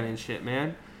Superman and shit,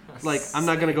 man. Like I'm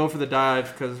not gonna go for the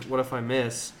dive because what if I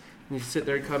miss? And you sit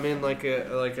there and come in like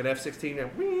an F-16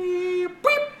 and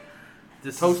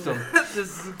toast them.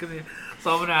 This is gonna.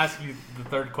 So I'm gonna ask you the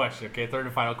third question. Okay, third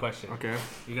and final question. Okay.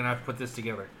 You're gonna have to put this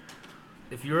together.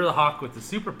 If you were the hawk with the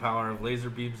superpower of laser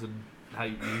beams and how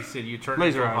you said you turn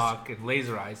Laser into a eyes. hawk and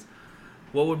laser eyes,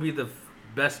 what would be the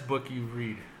best book you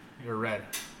read or read?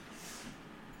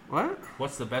 What?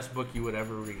 What's the best book you would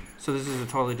ever read? So this is a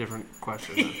totally different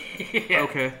question. Yeah.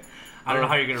 Okay. I don't know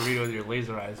how you're gonna read it with your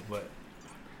laser eyes, but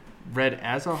Read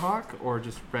as a hawk or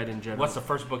just read in general? what's the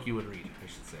first book you would read? I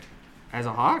should say. As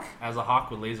a hawk? As a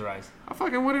hawk with laser eyes. I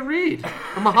fucking wouldn't read.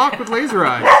 I'm a hawk with laser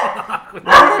eyes. Why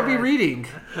would I be reading?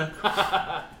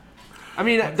 I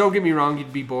mean, don't get me wrong,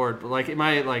 you'd be bored, but like, am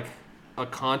I like a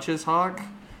conscious hawk?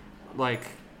 Like,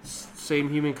 same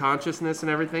human consciousness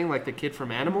and everything, like the kid from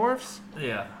Animorphs?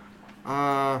 Yeah.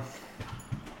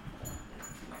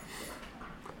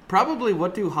 Probably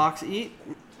what do hawks eat?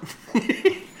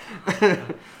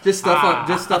 just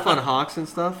stuff on hawks and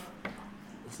stuff.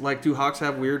 Like, do hawks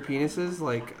have weird penises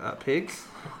like pigs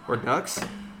or ducks?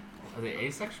 Are they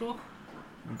asexual?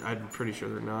 I'm pretty sure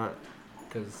they're not.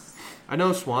 Because I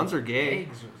know swans are gay.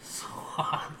 eggs are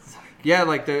swans. Yeah,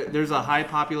 like there's a high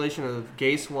population of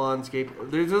gay swans.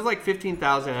 There's like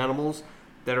 15,000 animals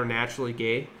that are naturally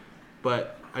gay,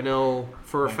 but I know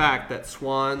for a fact that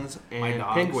swans and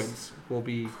dogs. penguins will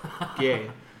be gay.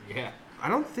 Yeah. I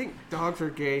don't think dogs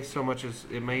are gay so much as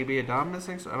it may be a dominant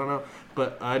thing. So I don't know,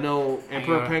 but I know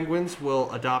emperor penguins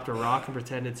will adopt a rock and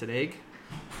pretend it's an egg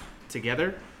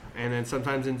together, and then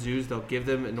sometimes in zoos they'll give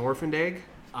them an orphaned egg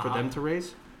for them to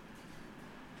raise.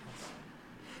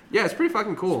 Yeah, it's pretty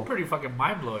fucking cool. It's pretty fucking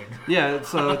mind blowing. Yeah,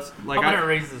 so it's like I'm gonna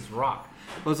raise this rock.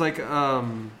 I was like,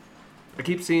 I've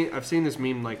seen this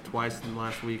meme like twice in the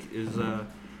last week. Is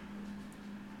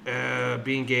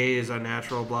being gay is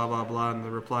unnatural, blah blah blah, and the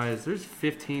reply is there's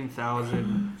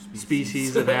 15,000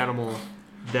 species of animal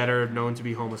that are known to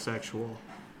be homosexual,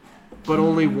 but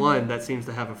only one that seems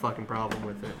to have a fucking problem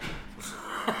with it.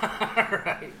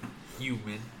 Right.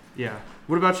 Human. Yeah.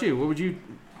 What about you? What would you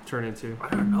turn into? I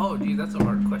don't know, dude. That's a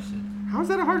hard question. How is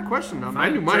that a hard question? I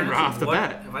knew mine right off the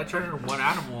bat. If I turn into one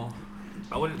animal,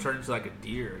 I wouldn't turn into like a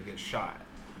deer and get shot.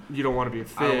 You don't want to be a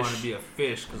fish. I don't want to be a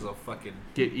fish because I'll fucking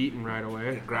Get eaten right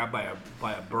away. get grabbed by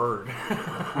a bird.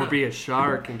 Or be a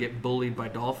shark and get bullied by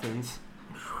dolphins.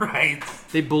 Right.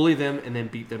 They bully them and then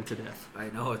beat them to death. I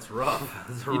know it's rough.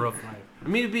 It's a rough life. I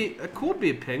mean, it'd be cool to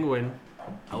be a penguin.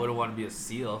 I wouldn't want to be a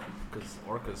seal because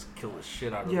orcas kill the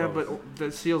shit out of Yeah, those. but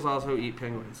the seals also eat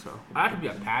penguins, so. I have to be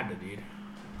a panda, dude.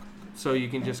 So you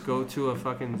can just go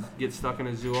to get stuck in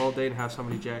a zoo all day and have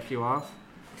somebody jack you off?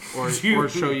 Or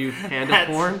Dude, show you panda that's-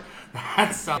 porn?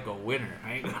 That sounds like a winner.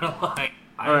 I ain't gonna lie.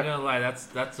 Gonna lie.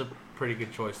 That's a pretty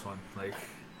good choice one. Like,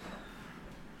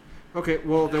 Okay,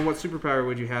 well, then what superpower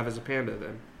would you have as a panda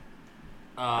then?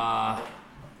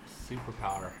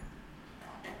 superpower.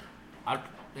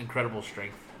 Incredible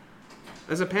strength.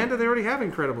 As a panda, they already have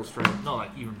incredible strength. No,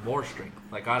 like even more strength.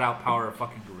 Like I'd outpower a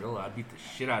fucking gorilla. I'd beat the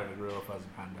shit out of a gorilla if I was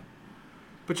a panda.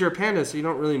 But you're a panda, so you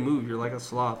don't really move. You're like a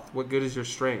sloth. What good is your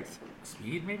strength?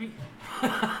 Speed, maybe?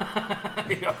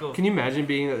 Yeah, cool. Can you imagine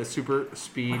being a super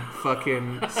speed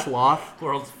fucking sloth?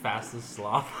 World's fastest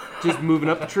sloth. Just moving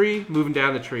up the tree, moving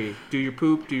down the tree. Do your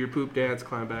poop dance,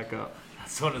 climb back up.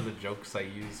 That's one of the jokes I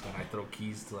use when I throw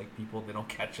keys to like people. They don't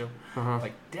catch them. Uh-huh.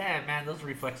 Like, damn, man, those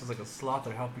reflexes like a sloth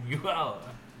are helping you out.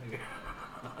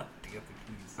 To get the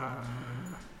keys.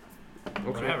 Okay.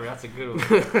 Whatever, that's a good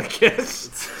one. I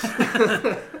guess.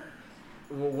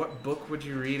 Well, what book would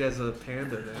you read as a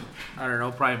panda then? I don't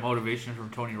know, probably Motivation from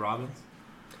Tony Robbins.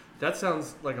 That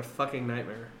sounds like a fucking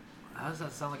nightmare. How does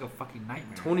that sound like a fucking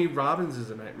nightmare? Tony Robbins is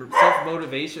a nightmare.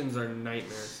 Self-motivations are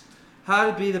nightmares. How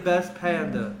to be the best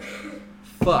panda.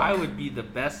 Fuck. I would be the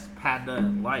best panda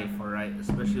in life, alright?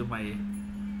 Especially with my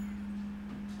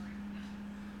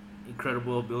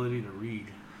incredible ability to read.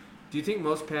 Do you think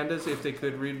most pandas, if they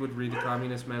could read, would read the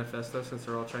Communist Manifesto since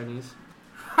they're all Chinese?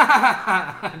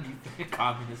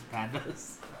 Communist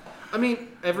pandas. I mean,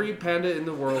 every panda in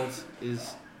the world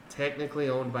is technically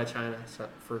owned by China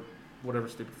for whatever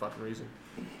stupid fucking reason.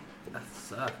 That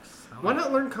sucks. Why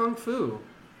not learn Kung Fu?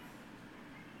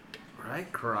 Right?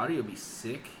 Karate would be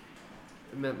sick.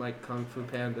 It meant like Kung Fu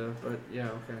Panda, but yeah,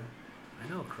 okay. I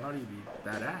know, karate would be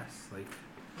badass. Like,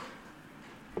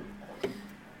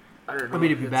 I don't know. I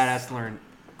mean, it'd be badass to learn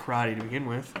karate to begin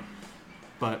with,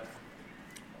 but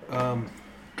I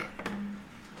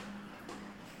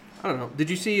don't know. Did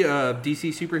you see DC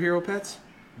Superhero Pets?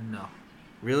 No.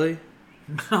 Really?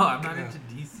 No, I'm not into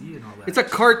DC and all that. It's a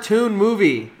cartoon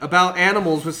movie about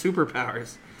animals with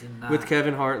superpowers Did not. with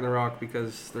Kevin Hart and The Rock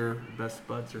because they're best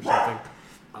buds or something.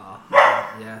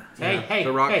 Yeah. Yeah.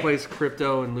 The Rock plays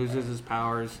Crypto and loses his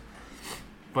powers.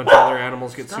 A bunch of other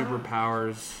animals get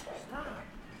superpowers.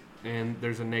 And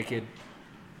there's a naked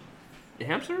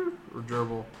hamster or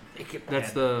gerbil. Naked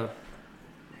That's panda. the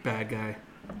bad guy.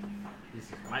 This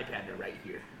is my panda right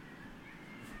here.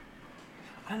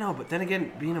 I don't know, but then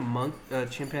again, being a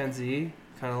chimpanzee,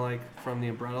 kind of like from the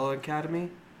Umbrella Academy,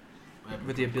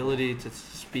 with the ability to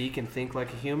speak and think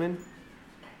like a human,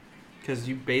 because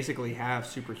you basically have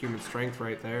superhuman strength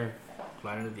right there.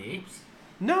 Planet of the Apes?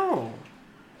 No,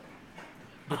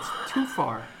 it's too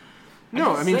far.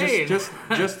 No, I mean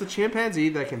just the chimpanzee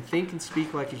that can think and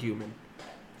speak like a human.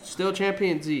 Still a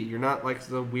chimpanzee. You're not like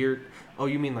the weird. Oh,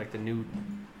 you mean like the new?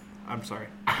 I'm sorry.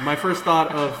 My first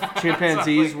thought of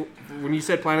chimpanzees, when you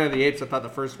said Planet of the Apes, I thought the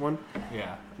first one.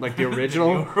 Yeah. Like the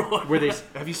original, where they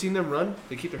have you seen them run?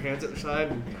 They keep their hands at their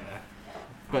side. And, Yeah.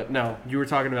 but no, you were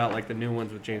talking about like the new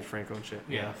ones with James Franco and shit.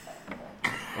 Yeah.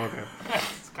 Okay.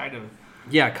 It's kind of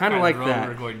Yeah, like road that.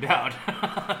 we're going down.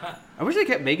 I wish they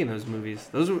kept making those movies.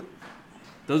 Those would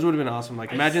have been awesome.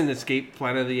 Like imagine Escape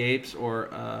Planet of the Apes or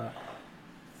I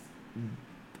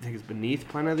think it's Beneath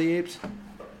Planet of the Apes.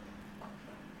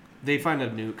 They find a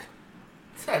nuke.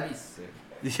 That'd be sick.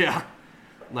 Yeah.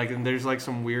 Like, and there's like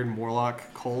some weird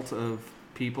Morlock cult of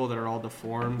people that are all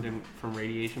deformed and from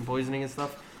radiation poisoning and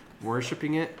stuff,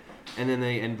 worshipping it, and then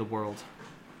they end the world.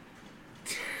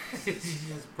 You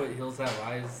just put Hills Have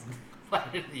Eyes and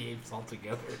Planet of the Apes all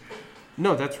together.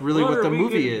 No, that's really what the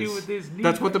movie is.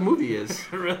 That's what the movie is.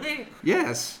 Really?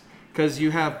 Yes. Because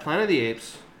you have Planet of the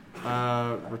Apes,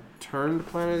 Return to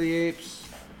Planet of the Apes.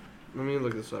 Let me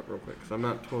look this up real quick because I'm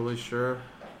not totally sure.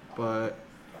 But,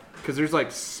 because there's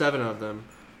like 7 of them.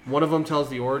 One of them tells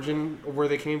the origin of where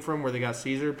they came from, where they got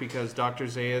Caesar, because Dr.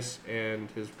 Zaius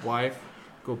and his wife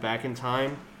go back in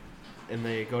time and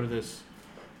they go to this.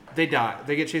 They die.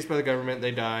 They get chased by the government,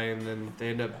 they die, and then they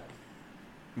end up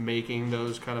making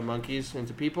those kind of monkeys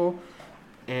into people.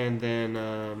 And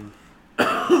then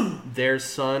their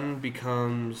son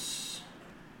becomes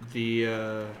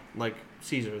the, like,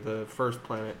 Caesar, the first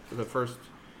planet, the first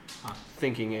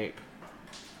thinking ape.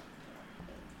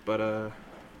 But,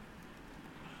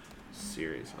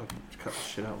 series. I'll cut the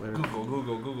shit out later.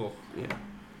 Google. Yeah.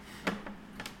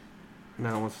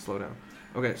 Now it wants to slow down.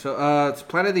 Okay, so it's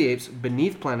Planet of the Apes,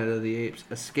 Beneath Planet of the Apes,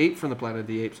 Escape from the Planet of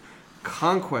the Apes,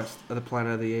 Conquest of the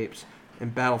Planet of the Apes,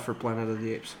 and Battle for Planet of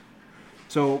the Apes.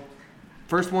 So,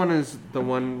 first one is the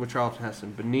one with Charlton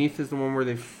Heston. Beneath is the one where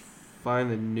they find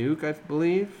the nuke, I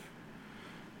believe.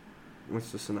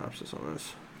 What's the synopsis on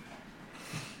this?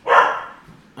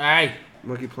 Hey,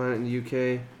 Monkey Planet in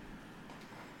the UK.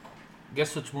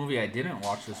 guess which movie I didn't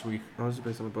watch this week? Oh, this is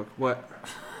based on a book. What?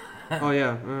 Oh,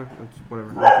 yeah. That's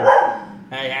whatever.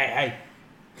 Okay. Hey.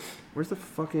 Where's the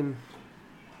fucking...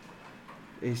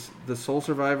 The sole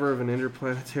survivor of an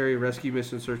interplanetary rescue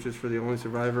mission searches for the only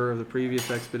survivor of the previous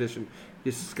expedition.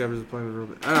 He discovers the planet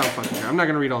of... I don't fucking care. I'm not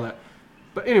going to read all that.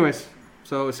 But anyways,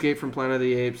 so Escape from Planet of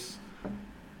the Apes.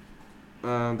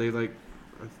 They like...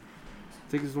 I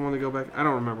think it's the one they go back... I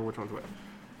don't remember which one's what.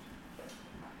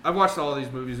 I've watched all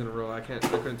these movies in a row. I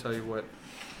couldn't tell you what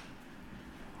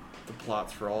the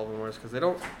plots for all of them was because they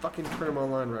don't fucking print them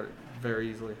online very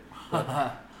easily.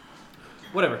 But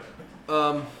whatever.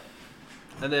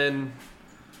 And then,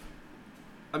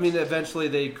 I mean, eventually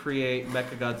they create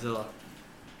Mechagodzilla.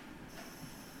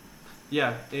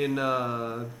 Yeah, in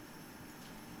I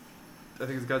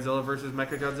think it's Godzilla versus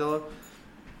Mechagodzilla.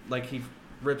 Like he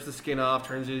rips the skin off,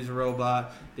 turns into a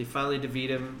robot. They finally defeat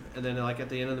him, and then like at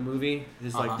the end of the movie,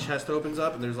 his like chest opens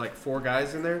up, and there's like 4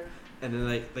 guys in there, and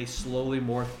then they slowly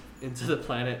morph into the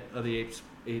Planet of the Apes.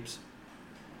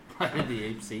 Planet of the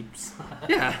Apes.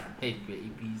 Yeah.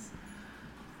 Apes.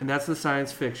 And that's the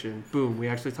science fiction. Boom, we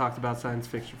actually talked about science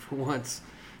fiction for once.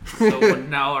 So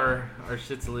now our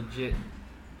shit's legit.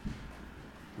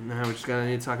 Now we just gotta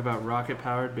need to talk about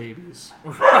rocket-powered babies.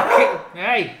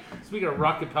 Hey, speaking of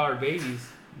rocket-powered babies,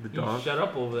 The you dog. shut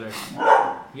up over there.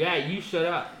 Yeah, you shut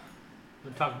up.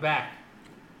 We'll talk back.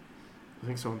 I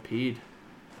think someone peed.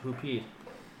 Who peed?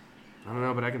 I don't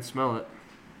know, but I can smell it.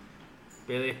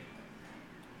 Bailey?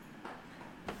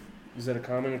 Is that a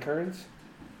common occurrence?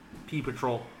 Pee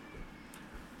Patrol.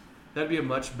 That'd be a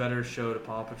much better show to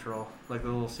Paw Patrol. Like the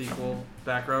little sequel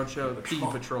background show, the Pee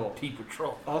Patrol. Pee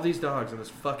Patrol. All these dogs in this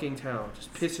fucking town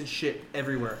just pissing shit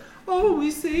everywhere. Oh,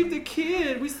 we saved a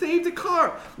kid. We saved a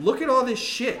car. Look at all this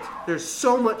shit. There's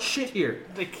so much shit here.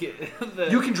 The kid.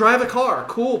 You can drive a car.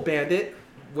 Cool, bandit.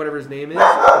 Whatever his name is.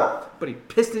 But he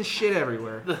pissed his shit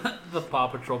everywhere. The Paw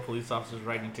Patrol police officers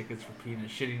writing tickets for peeing and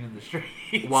shitting in the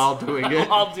streets. While doing it.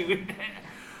 While doing it.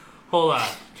 Hold on.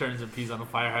 Turns and pees on a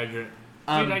fire hydrant.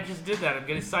 Dude, I just did that. I'm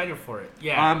getting cited for it.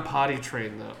 Yeah. I'm potty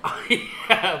trained, though.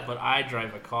 Yeah, but I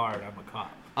drive a car and I'm a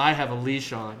cop. I have a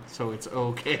leash on, so it's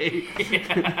okay.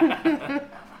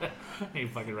 He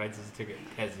fucking writes his ticket.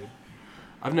 Peasant.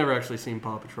 I've never actually seen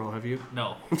Paw Patrol, have you?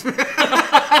 No.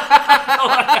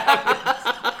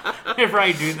 They're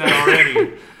probably doing that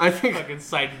already. I think Fucking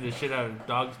citing the shit out of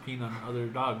dogs peeing on other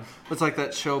dogs. it's like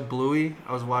that show Bluey.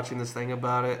 I was watching this thing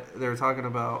about it. They were talking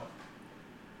about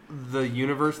the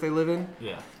universe they live in.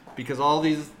 Yeah. Because all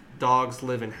these dogs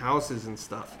live in houses and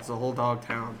stuff. It's a whole dog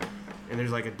town. And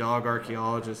there's like a dog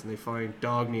archaeologist and they find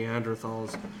dog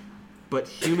Neanderthals. But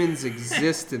humans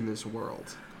exist in this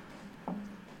world.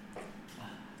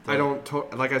 I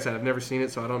don't, like I said, I've never seen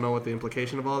it, so I don't know what the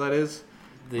implication of all that is.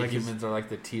 The Like humans are like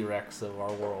the T-Rex of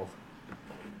our world.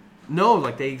 No,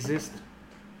 like they exist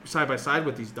side by side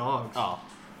with these dogs. Oh.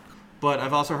 But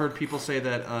I've also heard people say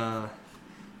that,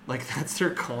 like that's their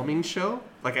calming show,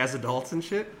 like as adults and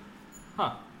shit.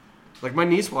 Huh. Like my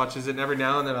niece watches it, and every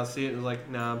now and then I'll see it and like,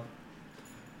 nah,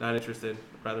 not interested.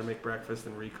 I'd rather make breakfast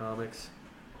and read comics.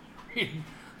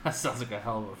 That sounds like a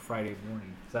hell of a Friday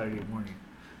morning, Saturday morning.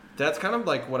 That's kind of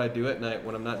like what I do at night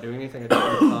when I'm not doing anything. I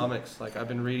just read comics. Like I've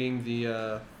been reading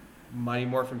the Mighty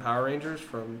Morphin Power Rangers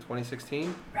from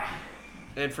 2016,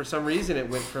 and for some reason it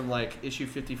went from like issue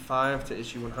 55 to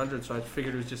issue 100. So I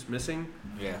figured it was just missing.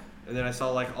 Yeah. And then I saw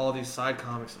like all these side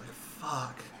comics. Like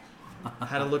fuck. I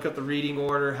had to look up the reading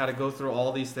order. Had to go through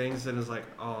all these things, and it's like,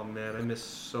 oh man, I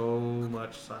missed so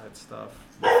much side stuff.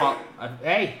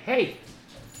 Hey!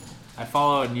 I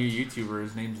follow a new YouTuber.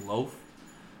 His name's Loaf.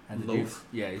 And the Loaf? dude's-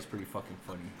 Yeah, he's pretty fucking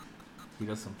funny. He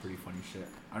does some pretty funny shit.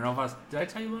 I don't know if I was... Did I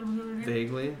tell you about him the other day?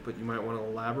 Vaguely, but you might want to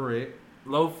elaborate.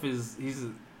 Loaf is... He's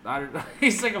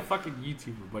like a fucking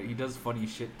YouTuber, but he does funny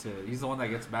shit too. He's the one that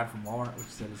gets mad from Walmart, which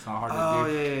said it's not hard Oh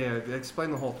to do. yeah.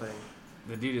 Explain the whole thing.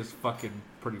 The dude is fucking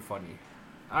pretty funny.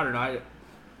 I don't know. I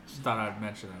just thought I'd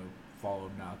mention I would follow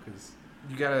him now because...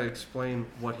 You gotta explain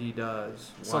what he does.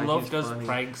 So why Loaf he's does funny.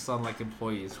 pranks on like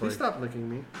employees. Please where- stop licking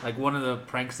me. Like one of the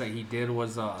pranks that he did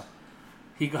was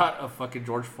he got a fucking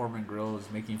George Foreman grill, was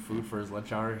making food for his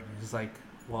lunch hour, and he's like,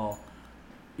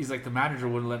 the manager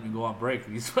wouldn't let me go on break.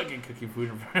 And he's fucking cooking food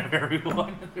in front of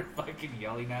everyone, and they're fucking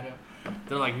yelling at him.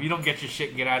 They're like, if you don't get your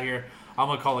shit, get out of here. I'm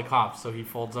gonna call the cops. So he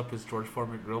folds up his George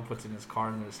Foreman grill, puts it in his car,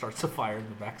 and then it starts a fire in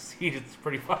the back seat. It's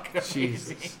pretty fucking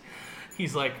amazing. Jesus.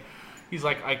 He's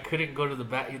like, I couldn't go to the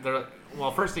back.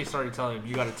 Well, first they started telling him,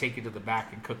 you got to take it to the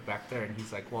back and cook back there. And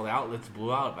he's like, well, the outlets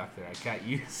blew out back there. I can't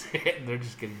use it. And they're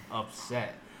just getting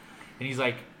upset. And he's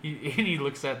like, he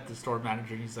looks at the store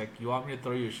manager and he's like, you want me to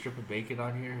throw you a strip of bacon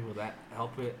on here? Will that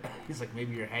help it? He's like,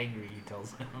 maybe you're hangry, he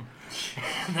tells him.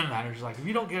 And the manager's like, if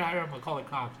you don't get out here, I'm going to call the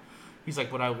cops. He's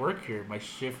like, but I work here. My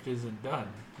shift isn't done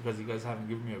because you guys haven't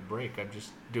given me a break. I'm just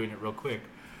doing it real quick.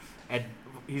 And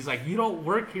he's like, you don't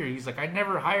work here. He's like, I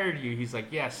never hired you. He's like,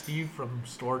 yeah, Steve from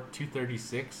store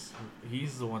 236.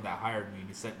 He's the one that hired me and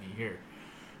he sent me here.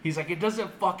 He's like, it doesn't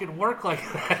fucking work like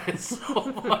that. It's so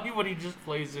funny, but he just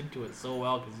plays into it so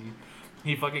well because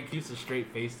he fucking keeps a straight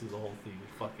face through the whole thing.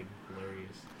 It's fucking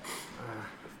hilarious.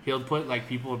 He'll put like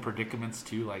people in predicaments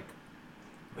too. Like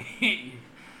he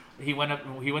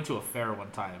went to a fair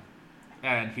one time,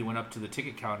 and he went up to the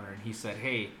ticket counter and he said,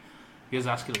 hey, he was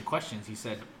asking them questions. He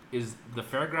said, is the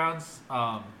fairgrounds,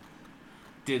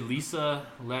 did Lisa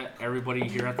let everybody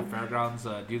here at the fairgrounds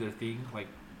do their thing? Like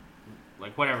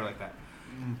whatever like that.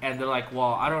 And they're like,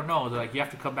 well, I don't know. They're like, you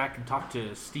have to come back and talk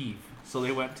to Steve. So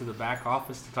they went to the back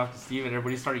office to talk to Steve, and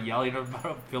everybody started yelling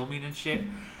about filming and shit.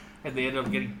 And they ended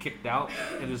up getting kicked out.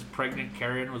 And this pregnant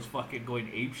Karen was fucking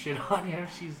going ape shit on him.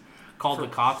 She's called the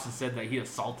cops and said that he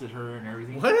assaulted her and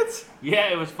everything. What? Yeah,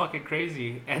 it was fucking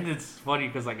crazy. And it's funny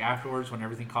because like afterwards when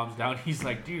everything calms down, he's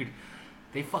like, dude,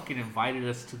 they fucking invited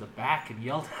us to the back and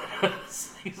yelled at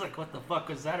us. He's like, what the fuck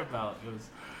was that about? It was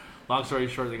Long story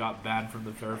short, they got banned from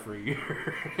the fair for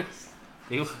years.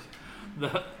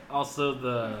 Also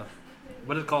the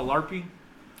what is it called, LARPing?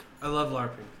 I love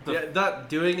LARPing. Yeah, not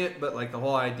doing it, but like the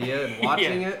whole idea and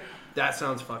watching it. That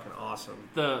sounds fucking awesome.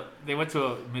 They went to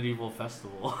a medieval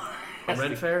festival.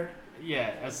 Ren Fair?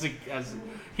 Yeah, as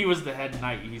he was the head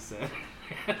knight, he said.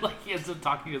 Like he ends up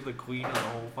talking to the queen of the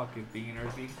whole fucking thing and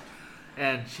everything.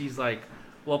 And she's like,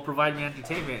 well, provide me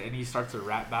entertainment. And he starts a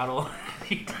rap battle.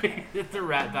 The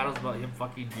rap battle's about him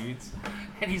fucking dudes.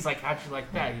 And he's like, how'd you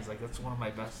like that? He's like, that's one of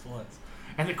my best ones.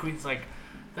 And the queen's like,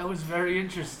 that was very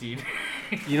interesting.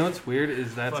 You know what's weird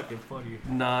is that's fucking funny.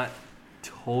 Not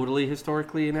totally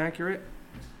historically inaccurate.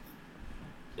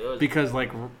 Because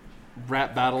like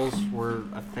rap battles were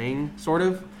a thing, sort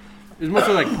of. It was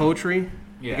mostly like poetry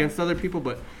against other people,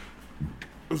 but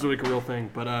it was like a real thing.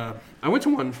 But I went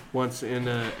to one once in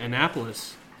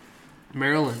Annapolis,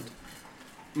 Maryland.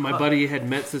 My buddy had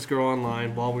met this girl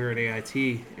online while we were at AIT,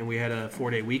 and we had a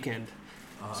 4-day weekend.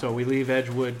 So we leave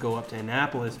Edgewood, go up to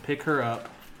Annapolis, pick her up,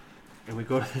 and we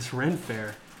go to this Ren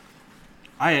Fair.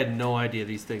 I had no idea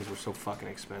these things were so fucking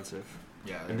expensive.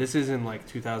 Yeah. And this is in like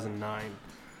 2009.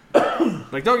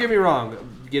 Like, don't get me wrong.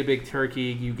 You get a big turkey,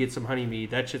 you get some honey meat.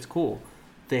 That shit's cool.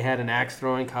 They had an axe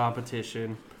throwing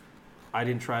competition. I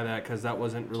didn't try that because that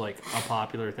wasn't like a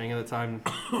popular thing at the time.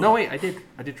 No, wait, I did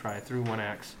try. I threw one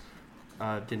axe.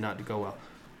 Did not go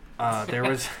well.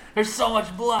 There's so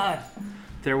much blood.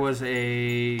 There was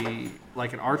an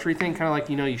archery thing, kind of like,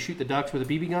 you shoot the ducks with a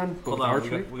BB gun, but with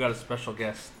archery. We got a special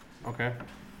guest. Okay.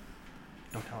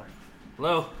 Don't tell her.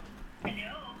 Hello.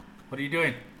 Hello. What are you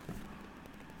doing?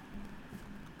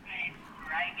 I'm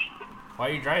driving. Why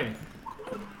are you driving?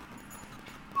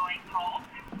 Going home.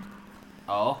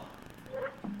 Oh.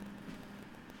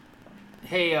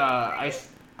 Hey, I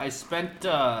spent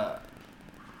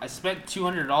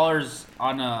 $200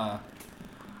 on a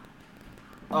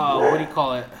what do you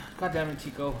call it? God damn it,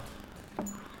 Tico.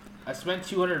 I spent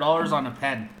 $200 on a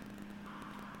pen.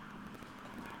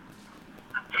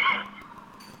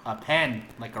 A pen,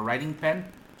 like a writing pen.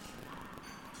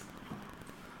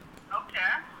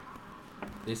 Okay.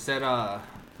 They said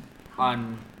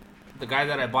on the guy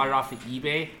that I bought it off of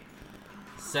eBay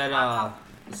said that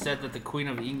the Queen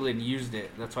of England used it.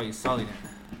 That's why he's selling it.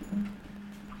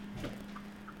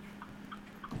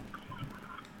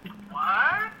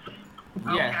 What?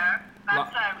 Yeah. Okay.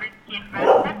 That's a risky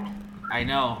investment. I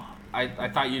know. I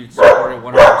thought you'd support it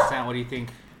 100%. What do you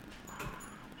think?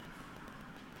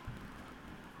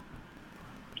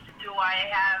 Do I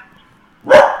have...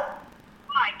 Well,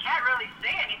 I can't really say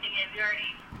anything if you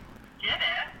already did it.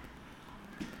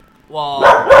 Well,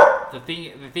 the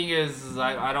thing is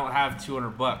I don't have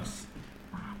 $200.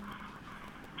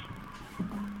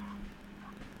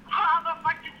 How the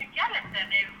fuck did you get it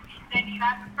then if you said you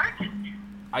haven't purchased it?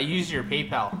 I used your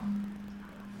PayPal.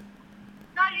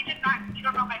 No, you did not. You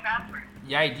don't know my password.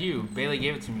 Yeah, I do. Bailey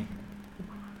gave it to me.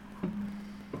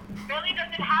 Billy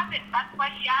doesn't have it. That's why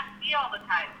she asks me all the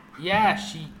time. Yeah,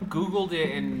 she Googled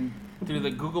it and through the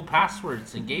Google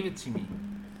passwords and gave it to me.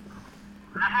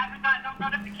 I haven't got no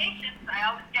notifications. I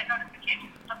always get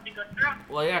notifications when something goes through.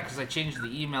 Well, yeah, because I changed the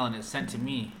email and it's sent to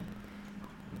me.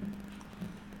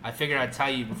 I figured I'd tell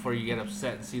you before you get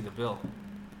upset and see the bill.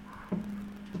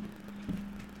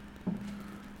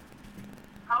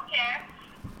 Okay.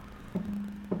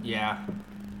 Yeah.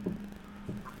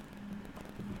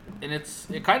 And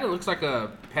it kind of looks like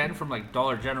a pen from like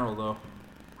Dollar General though.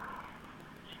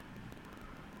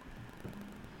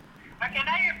 Okay,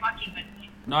 now you're fucking with me.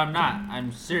 No, I'm not.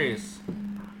 I'm serious.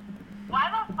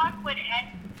 Why the fuck would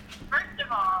first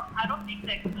of all, I don't think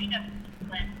the Queen of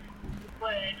England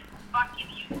would fucking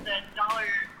use the Dollar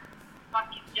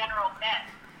fucking General pen.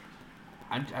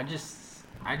 I'm just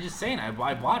saying. I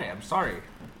bought it. I'm sorry.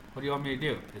 What do you want me to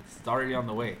do? It's already on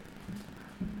the way.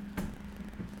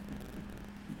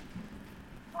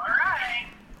 Alright.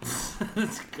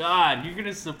 God, you're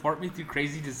gonna support me through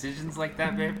crazy decisions like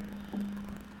that, babe?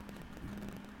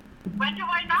 When do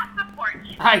I not support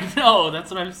you? I know.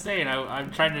 That's what I'm saying.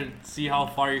 I'm trying to see how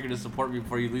far you're gonna support me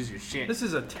before you lose your shit. This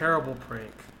is a terrible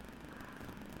prank.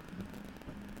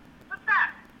 What's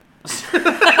that?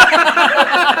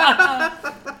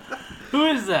 Who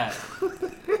is that? Oh,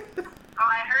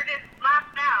 I heard it laugh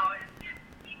now.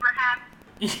 It's Abraham.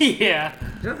 Yeah.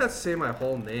 You don't have to say my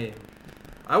whole name.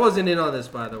 I wasn't in on this,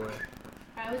 by the way.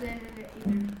 I wasn't in it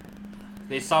either.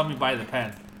 They saw me buy the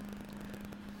pen.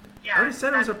 Yeah. I already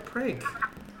said it was a prank. You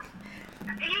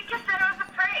just said it was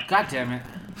a prank. God damn it.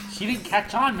 She didn't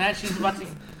catch on, man. She's about to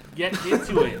get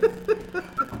into it.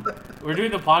 We're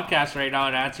doing the podcast right now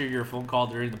and answer your phone call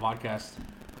during the podcast.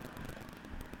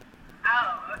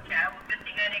 Oh, okay. Well, good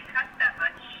thing I didn't cut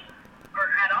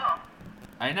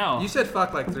I know. You said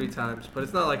fuck like 3 times, but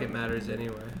it's not like it matters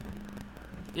anyway.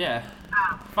 Yeah.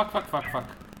 Fuck. Fuck, fuck. Fuck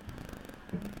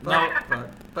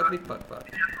me, fuck.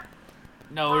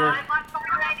 No, I'm on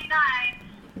 $4.99.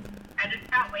 I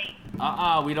just can't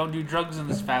wait. we don't do drugs in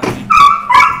this family.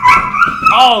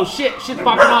 Oh shit! Shit's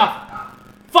popping off.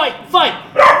 Fight!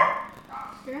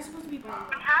 You're not supposed to be biting.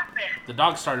 What happened? The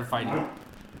dog started fighting.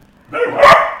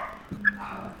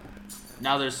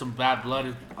 Now there's some bad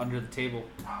blood under the table.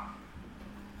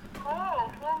 Who?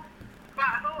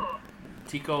 Who?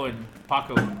 Tico and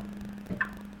Paco.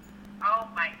 Oh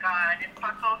my god. Is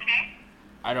Paco okay?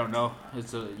 I don't know.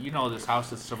 It's this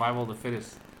house is survival of the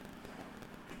fittest.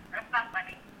 That's not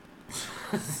funny.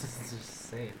 Just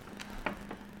say it.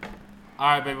 All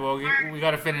right, baby. Well, we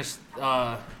gotta finish.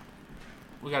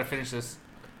 We gotta finish this.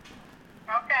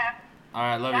 Okay. All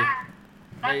right, love you.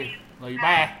 Love Hey, you. love you.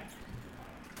 Bye.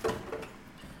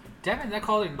 Damn it, that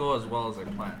call didn't go as well as I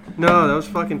planned. No, that was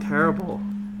fucking terrible.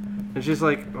 It's just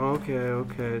like,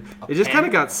 okay. It just kind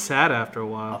of got sad after a A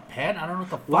while. pen? I don't know what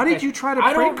the fuck. Why did you try to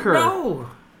prank her? I don't know.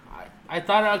 I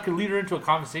thought I could lead her into a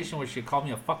conversation where she'd call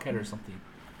me a fuckhead or something.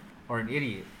 Or an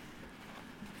idiot.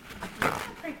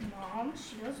 Like mom,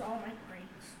 she knows all my pranks.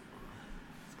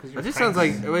 It's 'cause It your just sounds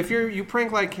pranks- like, if you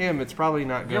prank like him, it's probably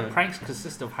not Your good. pranks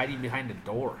consist of hiding behind a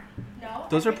door. No.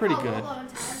 Those are I pretty call good. Lolo and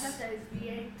tell him that his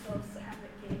VA close to have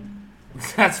a kid.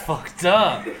 That's fucked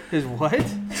up. His what?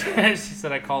 She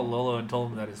said I called Lolo and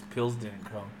told him that his pills didn't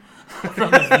come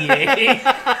from the VA.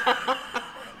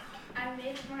 I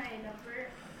made my number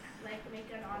make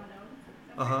an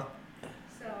unknown. Uh-huh.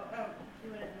 So,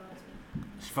 you wouldn't know it's me.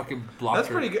 She fucking blocked That's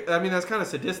her. pretty good. I mean, that's kind of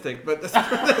sadistic, but that's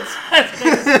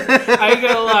I ain't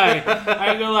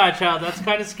gonna lie, child. That's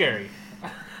kind of scary.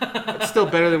 it's still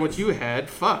better than what you had.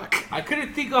 Fuck. I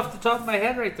couldn't think off the top of my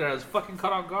head right there. I was fucking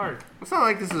caught off guard. It's not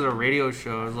like this is a radio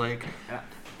show. It's like,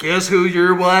 guess who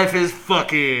your wife is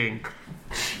fucking?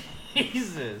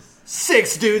 Jesus.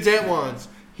 6 dudes at once.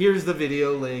 Here's the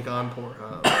video link on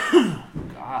Pornhub.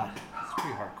 God, that's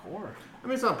pretty hardcore. I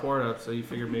mean, it's on Pornhub, so you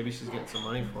figure maybe she's getting some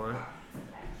money for it.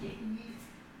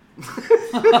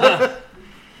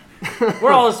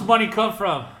 Where all this money come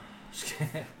from?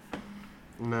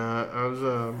 Nah, I was, Wait,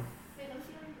 let me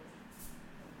see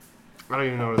I don't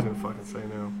even know what I was gonna fucking say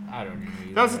now. I don't even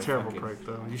know. That was a either. terrible Fucking- prank,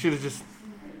 though. You should have just.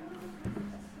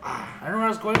 I don't know where I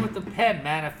was going with the pen,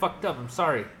 man. I fucked up. I'm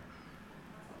sorry.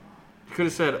 You could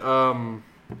have said, You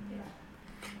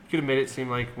could have made it seem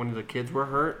like one of the kids were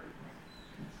hurt.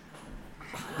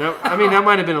 That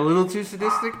might have been a little too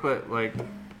sadistic, but like.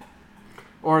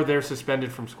 Or they're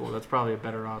suspended from school. That's probably a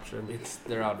better option.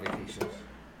 They're on vacation.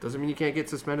 Doesn't mean you can't get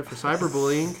suspended for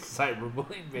cyberbullying.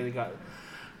 Cyberbullying, really got.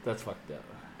 That's fucked up.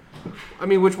 I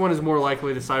mean, which one is more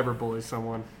likely to cyberbully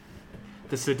someone?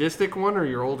 The sadistic one or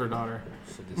your older daughter?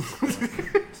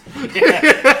 Sadistic.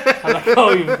 Yeah. I like how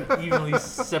you evenly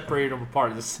separate them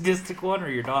apart. The sadistic one or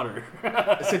your daughter?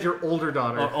 I said your older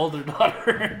daughter. Or older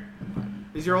daughter.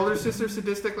 Is your older sister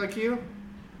sadistic like you?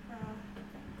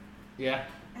 Yeah.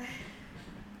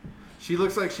 She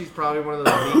looks like she's probably one of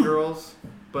those mean girls,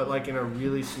 but like in a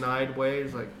really snide way.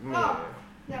 It's like, Oh,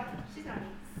 no, she's not me.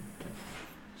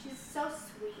 She's so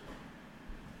sweet.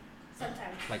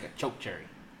 Sometimes. Like a choke cherry.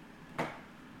 You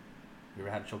ever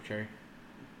had a choke cherry?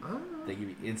 They give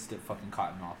you instant fucking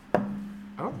cotton off.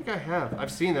 I don't think I have.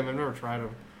 I've seen them. I've never tried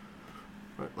them.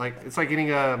 But like, it's like getting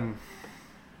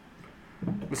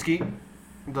mesquite,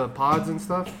 the pods and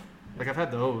stuff. Like I've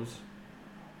had those.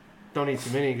 Don't eat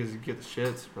too many because you get the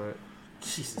shits. But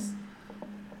Jesus.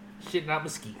 Shit, not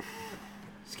mesquite.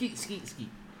 Skeet.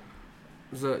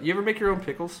 you ever make your own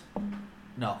pickles?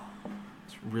 No.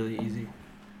 It's really easy.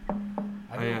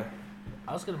 I Oh yeah.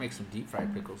 I was gonna make some deep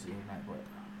fried pickles the other night,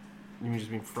 but You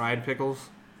just mean fried pickles?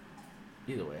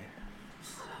 either way.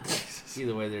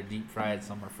 Either way, they're deep fried.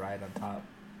 Some are fried on top.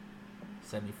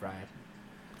 Semi-fried.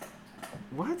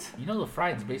 What? You know the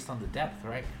fried's based on the depth,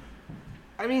 right?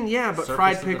 I mean, yeah, but Surface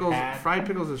fried of the pickles. pan. Fried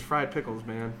pickles is fried pickles,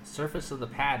 man. Surface of the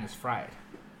pan is fried.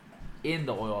 In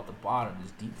the oil at the bottom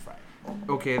is deep fried.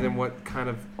 Okay, then what kind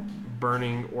of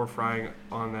burning or frying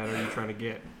on that are you trying to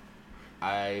get?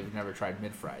 I've never tried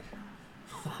mid-fried.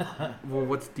 Well,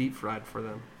 what's deep fried for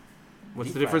them? What's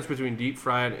Deep the difference between deep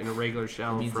fried and a regular It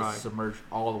shallow means fry? it's submerged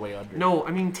all the way under. No,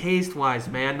 I mean taste-wise,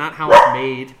 man, not how it's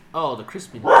made. Oh, the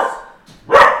crispiness.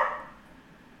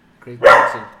 Great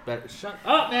makes it better. Shut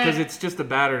up, man. Because it's just a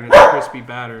batter and it's a crispy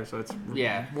batter, so it's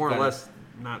Yeah, more or gotta- less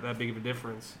not that big of a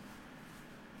difference.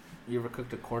 You ever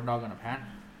cooked a corn dog on a pan?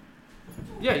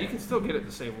 Yeah, you can still get it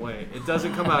the same way. It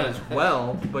doesn't come out as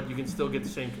well, but you can still get the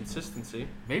same consistency.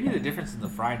 Maybe the difference in the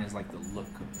frying is like the look.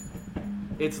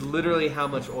 It's literally how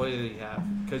much oil you have.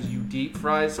 because you deep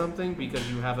fry something because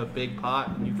you have a big pot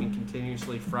and you can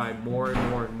continuously fry more and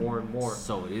more and more and more.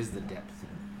 So it is the depth.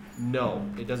 No,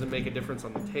 it doesn't make a difference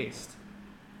on the taste.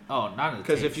 Oh, not in the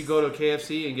Because if taste. you go to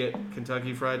KFC and get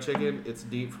Kentucky Fried Chicken, it's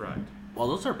deep fried. Well,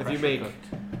 those are if you pressure make- cooked.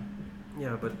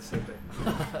 Yeah, but it's the same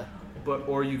thing. But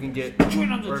or you can get,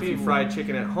 Join on the or if you table. fry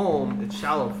chicken at home, it's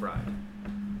shallow fried.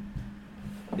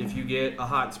 If you get a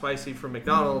hot and spicy from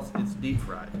McDonald's, it's deep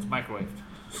fried. It's microwaved.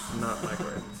 It's not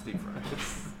microwave, it's deep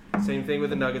fried. Same thing with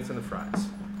the nuggets and the fries.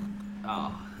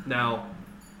 Oh. Now,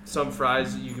 some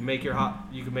fries you can make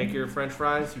your French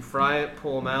fries. You fry it,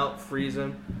 pull them out, freeze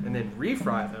them, and then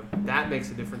refry them. That makes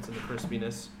a difference in the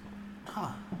crispiness.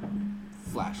 Huh.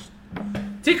 Flash.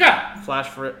 Tika! Flash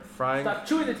frying. Stop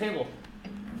chewing the table.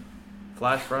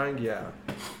 Flash frying, yeah.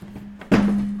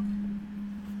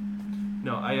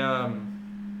 No, I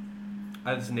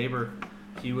had this neighbor.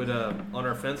 He would on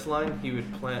our fence line. He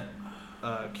would plant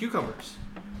cucumbers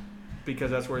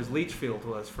because that's where his leach field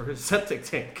was for his septic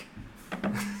tank.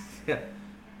 Yeah,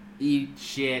 Eat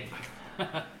shit.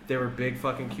 they were big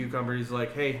fucking cucumbers. He's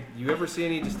like, hey, you ever see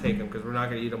any? Just take them because we're not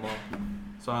gonna eat them all.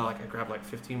 So I grabbed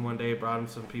 15 one day, brought him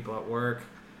some people at work,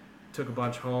 took a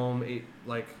bunch home, ate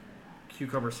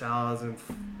cucumber salads and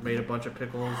made a bunch of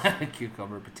pickles.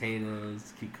 Cucumber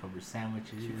potatoes, cucumber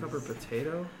sandwiches. Cucumber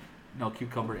potato? No,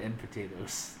 cucumber and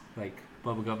potatoes. Like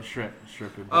bubblegum shrimp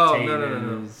and potatoes. Oh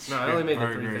no! No, I only made the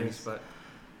three burgers, things, but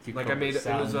cucumber I made it was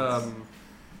salads.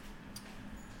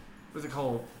 what's it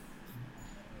called?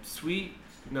 Sweet?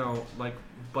 No,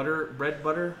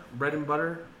 bread and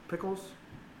butter pickles.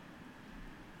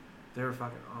 They were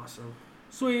fucking awesome.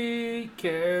 Sweet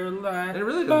Caroline. And it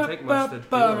really doesn't take much to do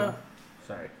them.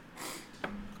 Sorry.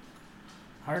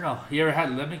 I don't know. You ever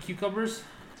had lemon cucumbers?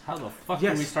 How the fuck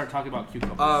Yes. did we start talking about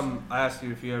cucumbers? I asked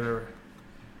you if you ever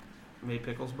made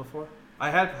pickles before. I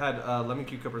had lemon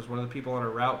cucumbers. One of the people on our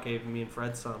route gave me and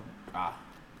Fred some.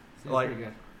 See, like- pretty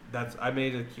good. I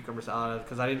made a cucumber salad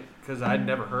because I'd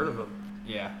never heard of them.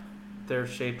 Yeah. They're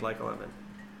shaped like a lemon,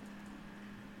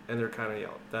 and they're kind of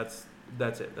yellow. That's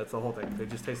it. That's the whole thing. They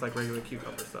just taste like regular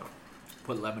cucumbers, though.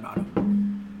 Put lemon on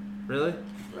them. Really?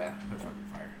 Yeah, they're fucking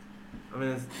fire. I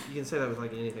mean, you can say that with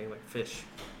anything, like fish.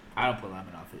 I don't put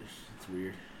lemon on fish. It's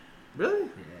weird. Really?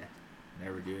 Yeah.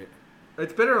 Never do it.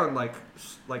 It's better on like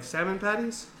salmon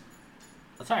patties.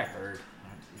 That's what I heard.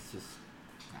 It's just.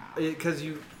 Nah.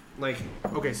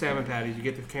 Because salmon patties. You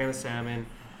get the can of salmon,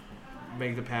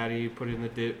 make the patty, put it in the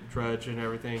dip, drudge and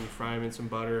everything. You fry them in some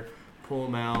butter, pull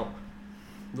them out,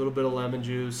 a little bit of lemon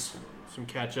juice, some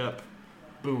ketchup.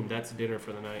 Boom, that's dinner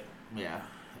for the night. Yeah.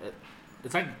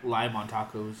 It's like lime on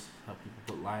tacos. How people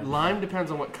put lime. Lime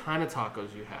depends on what kind of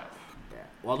tacos you have. Yeah.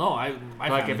 Well, no, my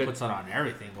Like family if it- puts it on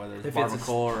everything, whether it's if it's a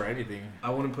barbacoa or anything.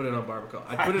 I wouldn't put it on barbacoa.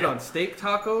 I put it on steak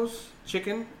tacos,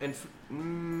 chicken,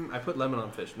 and I put lemon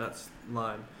on fish, not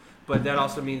lime. But that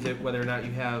also means that whether or not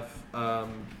you have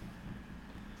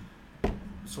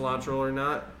cilantro or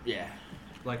not, Yeah.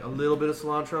 like a little bit of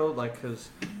cilantro, because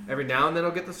every now and then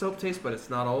I'll get the soap taste, but it's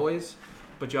not always.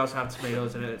 But you also have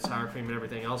tomatoes in it, sour cream, and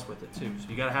everything else with it too. So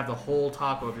you gotta have the whole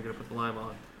taco if you're gonna put the lime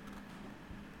on.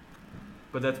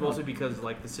 But that's mostly because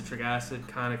the citric acid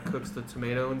kind of cooks the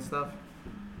tomato and stuff,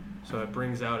 so it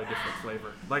brings out a different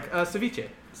flavor. Like ceviche,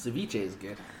 Ceviche is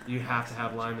good. you have to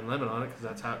have lime and lemon on it because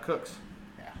that's how it cooks.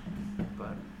 Yeah.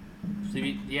 But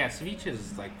Ceviche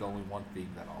is the only one thing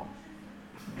that I'll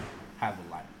have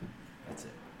with lime. That's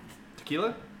it.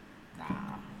 tequila, Nah.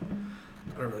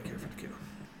 I don't really care for tequila.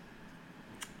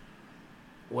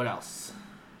 What else?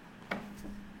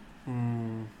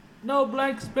 No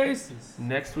blank spaces.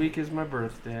 Next week is my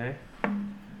birthday.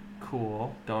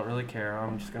 Cool. Don't really care.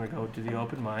 I'm just gonna go do the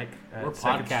open mic at We're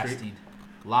 2nd podcasting. Street.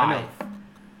 Live.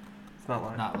 It's not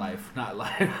live. Not live. Not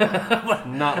live.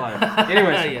 Not live.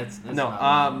 Anyways, Yeah, it's no. not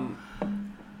live.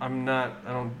 I'm not.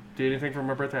 I don't do anything for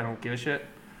my birthday. I don't give a shit.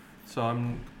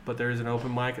 But there is an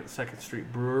open mic at 2nd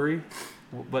Street Brewery.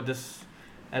 But this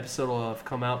episode will have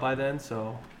come out by then.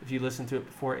 So if you listen to it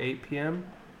before 8 p.m.,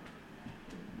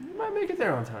 you might make it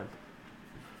there on time.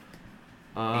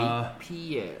 8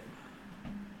 p.m.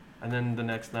 And then the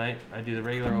next night, I do the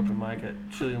regular open mic at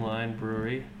Chili Line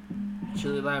Brewery.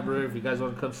 Chili Lime Brewery, if you guys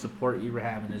want to come support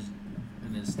Ibrahim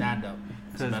in his stand-up.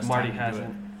 it's the Because best Marty time to do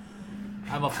hasn't.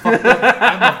 it. I'm a fucked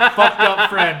up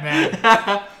friend,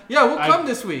 man. Yeah, we'll come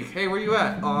this week. Hey, where you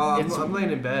at? I'm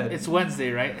laying in bed. It's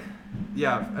Wednesday, right?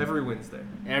 Yeah, every Wednesday.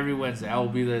 Every Wednesday. I will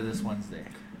be there this Wednesday.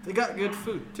 They got good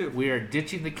food, too. We are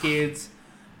ditching the kids,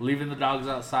 leaving the dogs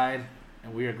outside,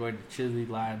 and we are going to Chili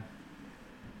Lime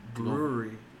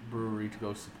Brewery to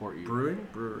go support you. Brewing?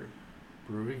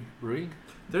 Brewing?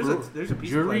 There's a pizza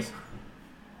Brewery? place.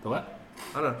 The what?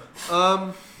 I don't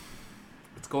know.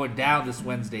 It's going down this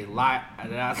Wednesday. Live.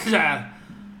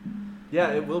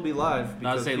 Yeah, it will be live. I'll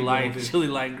because say people live will be- chili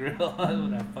line grill.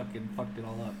 I fucking fucked it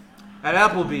all up. At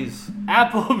Applebee's.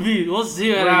 Applebee's. We'll see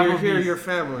you at Where you're Applebee's. here, your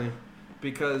family.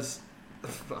 Because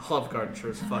Olive Garden sure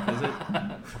as fuck, is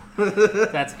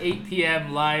it? That's 8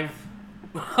 p.m. live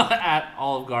at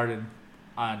Olive Garden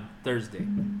on Thursday.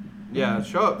 Yeah,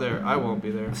 show up there. I won't be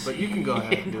there, but you can go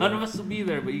ahead and do None it. of us will be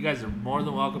there, but you guys are more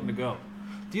than welcome to go.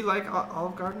 Do you like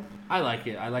Olive Garden? I like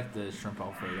it. I like the shrimp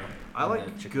Alfredo. I and like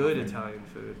the chicken good Alfredo. Italian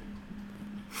food.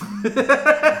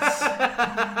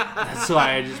 That's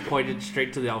why I just pointed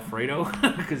straight to the Alfredo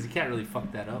because you can't really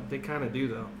fuck that up. They kind of do,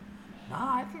 though.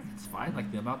 Nah, I think it's fine.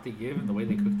 Like the amount they give and the way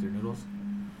they cook their noodles.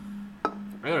 I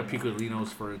go to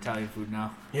Piccolino's for Italian food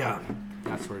now. Yeah.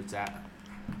 That's where it's at.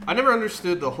 I never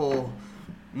understood the whole,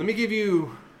 let me give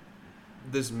you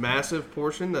this massive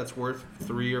portion that's worth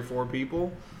 3 or 4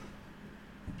 people.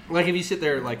 Like if you sit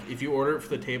there, like if you order it for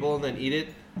the table and then eat it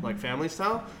like family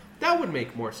style, that would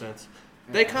make more sense.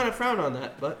 They kind of frown on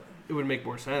that, but it would make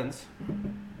more sense.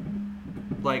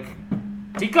 Like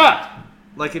Tika!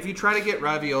 if you try to get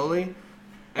ravioli,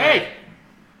 Hey!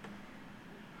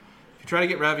 if you try to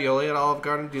get ravioli at Olive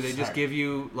Garden, do they just Sorry. give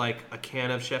you like a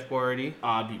can of Chef Boyardee?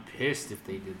 I'd be pissed if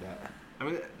they did that. I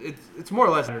mean, it's more or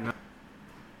less.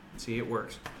 See, it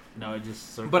works. No, it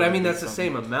just. But I mean, that's the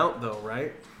something. same amount though,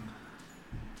 right?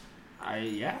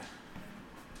 Yeah.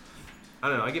 I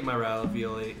don't know. I get my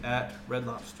ravioli at Red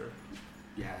Lobster.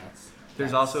 Yeah, that's.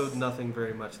 There's that's- also nothing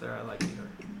very much there I like either.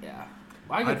 Yeah.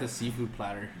 Well, I get I- the seafood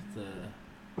platter. The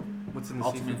What's in the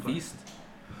Ultimate seafood Feast.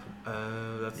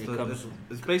 That's It the. comes-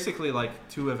 It's basically like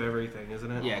 2 of everything,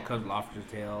 isn't it? Yeah, it comes with lobster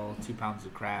tail, 2 pounds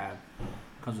of crab,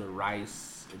 comes with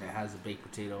rice, and it has a baked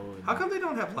potato. And How come they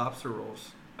don't have lobster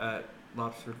rolls at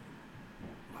Lobster?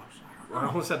 I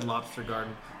almost said Lobster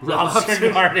Garden.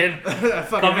 Lobster Garden I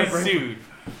fucking coming had brain- soon.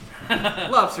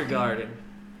 Lobster Garden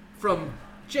from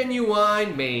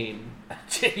Genuine, Maine.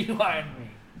 Genuine meat.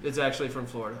 It's actually from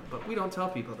Florida, but we don't tell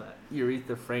people that.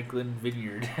 Aretha Franklin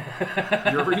Vineyard.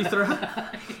 Urethra?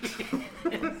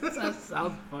 That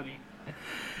sounds funny.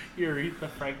 Aretha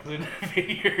Franklin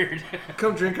Vineyard.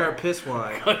 Come drink our piss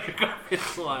wine. Go drink our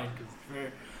piss wine 'cause it's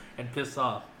fair and piss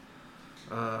off.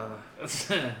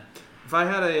 If I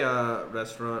had a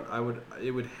restaurant,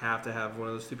 it would have to have one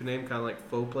of those stupid names, kind of like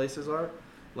Faux places are,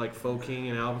 like Faux King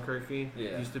in Albuquerque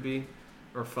Yeah. used to be,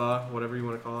 or Pho, whatever you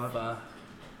want to call it. Uh,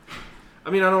 I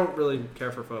mean, I don't really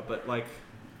care for Pho, but like,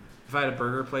 if I had a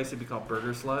burger place, it'd be called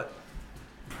Burger Slut.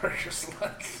 Burger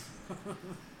sluts.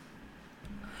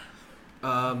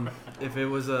 If it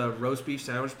was a roast beef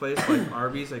sandwich place like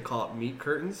Arby's, they call it Meat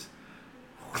Curtains.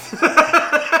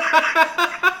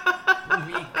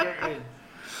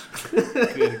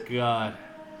 Good God.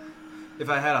 If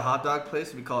I had a hot dog place,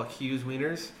 it'd be called Hughes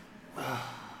Wieners.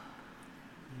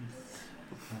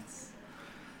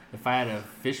 If I had a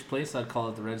fish place, I'd call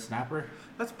it the Red Snapper.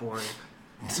 That's boring.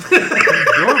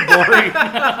 You're boring.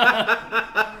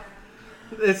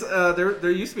 It's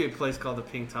there used to be a place called the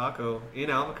Pink Taco in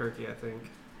Albuquerque, I think.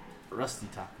 Rusty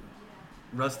Taco.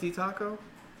 Rusty Taco?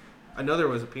 I know there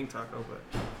was a Pink Taco,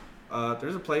 but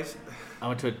there's a place. I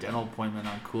went to a dental appointment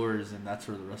on Coors, and that's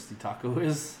where the Rusty Taco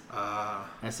is. And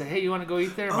I said, "Hey, you want to go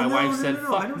eat there?" My wife said, I "Fuck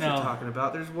know what no." you're talking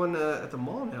about. There's one at the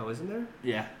mall now, isn't there?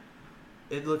 Yeah,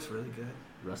 It looks really good.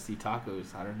 Rusty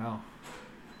Tacos. I don't know.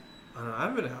 I don't know. I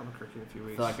haven't been to Albuquerque in a few I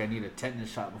weeks. feel like I need a tetanus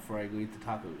shot before I go eat the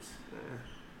tacos.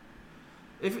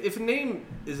 If a name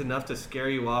is enough to scare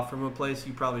you off from a place,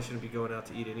 you probably shouldn't be going out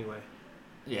to eat anyway.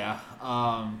 Yeah.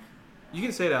 You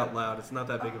can say it out loud. It's not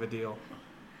that big of a deal.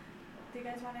 Do you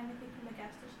guys want anything from the gas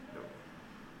station?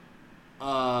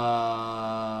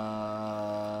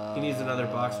 He needs another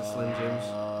box of Slim Jims.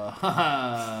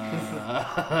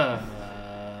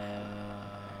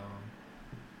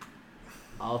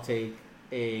 I'll take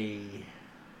a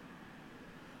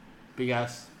big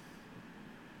ass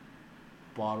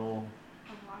bottle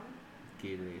Of water?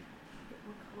 Gatorade.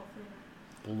 What color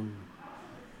flavor? Blue.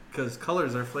 Because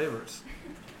colors are flavors.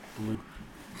 Blue.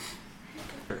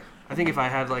 I think if I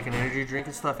had like an energy drink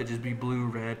and stuff, it'd just be blue,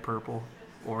 red, purple,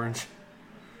 orange.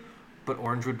 But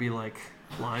orange would be like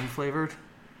lime flavored.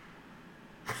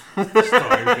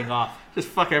 Start everything off. Just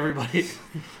fuck everybody.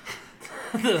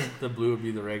 The blue would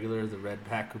be the regular, the red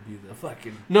pack would be the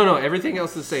fucking. No, everything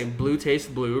else is the same. Blue tastes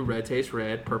blue, red tastes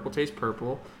red, purple tastes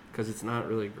purple, because it's not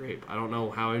really grape. I don't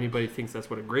know how anybody thinks that's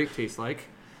what a grape tastes like,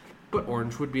 but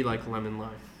orange would be like lemon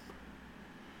lime.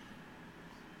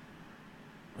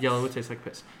 Yellow would taste like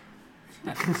piss.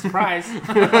 Surprise!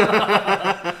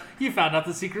 You found out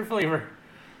the secret flavor.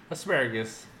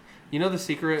 Asparagus. You know the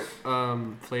secret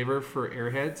flavor for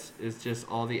Airheads is just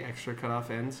all the extra cut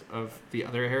off ends of the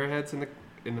other Airheads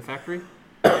in the factory,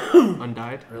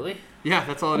 undyed. Really? Yeah,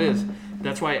 that's all it is.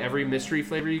 That's why every mystery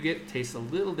flavor you get tastes a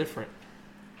little different.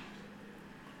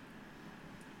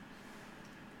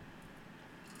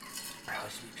 I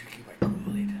was drinking my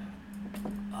Kool-Aid.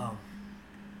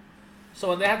 So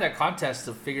when they had that contest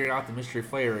of figuring out the mystery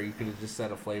flavor, you could have just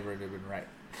said a flavor and it'd been right.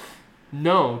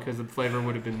 No, because the flavor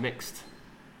would have been mixed.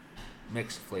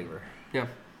 Mixed flavor. Yeah.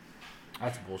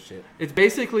 That's bullshit. It's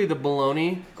basically the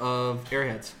bologna of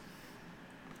Airheads.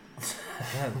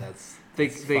 They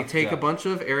take a bunch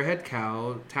of Airhead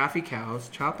taffy cows,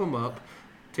 chop them up,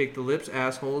 take the lips,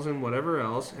 assholes, and whatever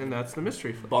else, and that's the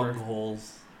mystery flavor.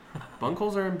 Bungholes.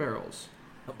 Bungholes are in barrels.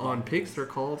 On pigs, they're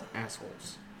called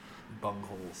assholes.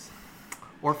 Bungholes.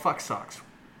 Or fuck socks.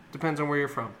 Depends on where you're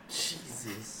from.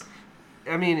 Jesus.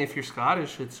 I mean, if you're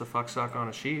Scottish, it's a fuck sock on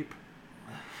a sheep.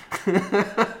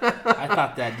 I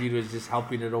thought that dude was just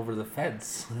helping it over the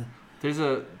fence. There's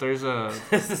a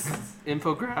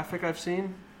infographic I've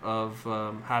seen of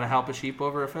how to help a sheep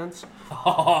over a fence.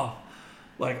 Oh,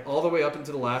 Like all the way up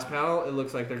into the last panel, it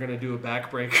looks like they're gonna do a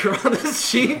backbreaker on this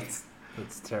sheep.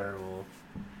 that's terrible.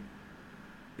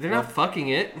 They're not fucking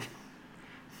it.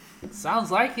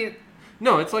 Sounds like it.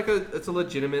 No, it's a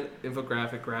legitimate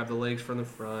infographic. Grab the legs from the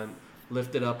front,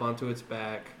 lift it up onto its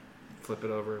back, flip it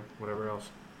over, whatever else.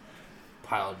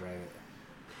 Pile drive it.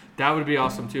 That would be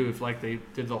awesome too if like they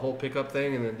did the whole pickup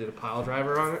thing and then did a pile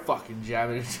driver on it. Fucking jam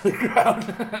it into the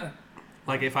ground.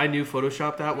 Like if I knew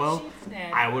Photoshop that well, Sheep's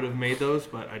dead. I would have made those,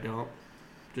 but I don't.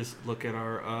 Just look at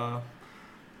our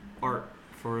art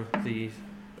for the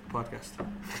podcast.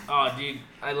 Oh, dude,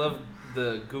 I love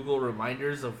the Google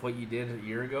reminders of what you did a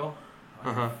year ago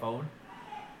on your phone.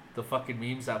 The fucking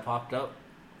memes that popped up,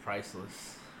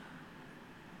 priceless.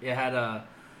 It had a.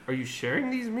 Are you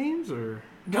sharing these memes or?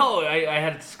 No, I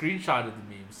had a screenshot of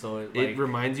the meme, so It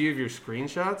reminds you of your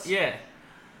screenshots? yeah.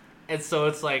 And so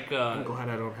it's like I'm glad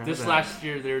I don't have this that. last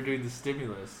year they were doing the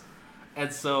stimulus,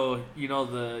 and so you know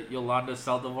the Yolanda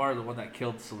Saldivar, the one that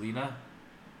killed Selena.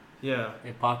 Yeah.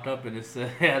 It popped up and it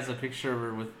has a picture of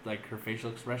her with like her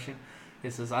facial expression.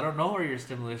 It says, "I don't know where your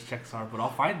stimulus checks are, but I'll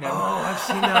find them." Oh, I've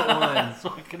seen that one. It's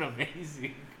fucking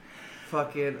amazing.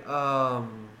 Fucking,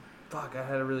 fuck, I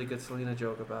had a really good Selena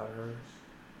joke about her.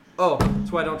 Oh,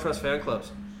 that's why I don't trust fan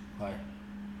clubs. Why?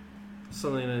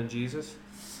 Selena and Jesus.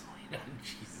 Selena,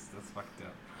 Jesus, that's fucked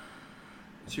up.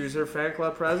 She was her fan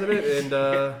club president,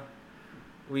 and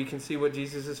we can see what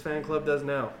Jesus' fan club does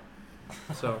now.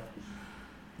 So,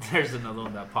 There's another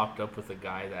one that popped up with a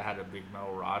guy that had a big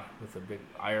metal rod with a big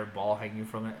iron ball hanging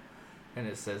from it. And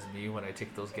it says me when I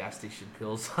take those gas station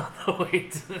pills on the way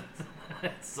to...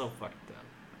 It's so fucked up.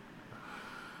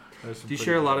 do you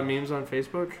share a lot of memes on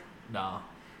Facebook? No.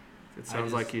 It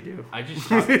sounds like you do. I just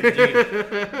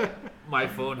dude, my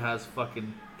phone has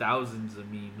fucking thousands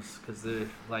of memes because they're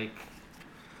like...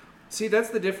 See, that's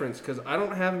the difference, because I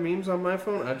don't have memes on my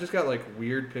phone. I've just got, like,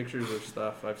 weird pictures of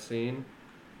stuff I've seen.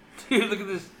 Dude, look at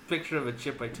this picture of a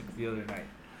chip I took the other night.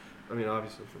 I mean,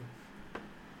 obviously.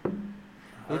 It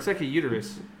looks like a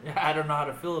uterus. I don't know how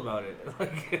to feel about it.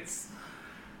 Like, it's...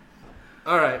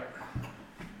 All right.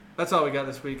 That's all we got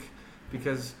this week,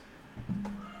 because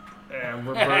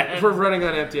we're running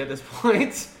on empty at this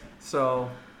point. So,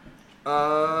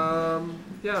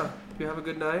 yeah. You have a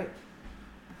good night.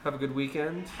 Have a good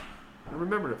weekend. And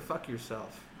remember to fuck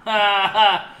yourself.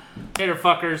 Hater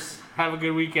fuckers. Have a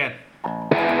good weekend.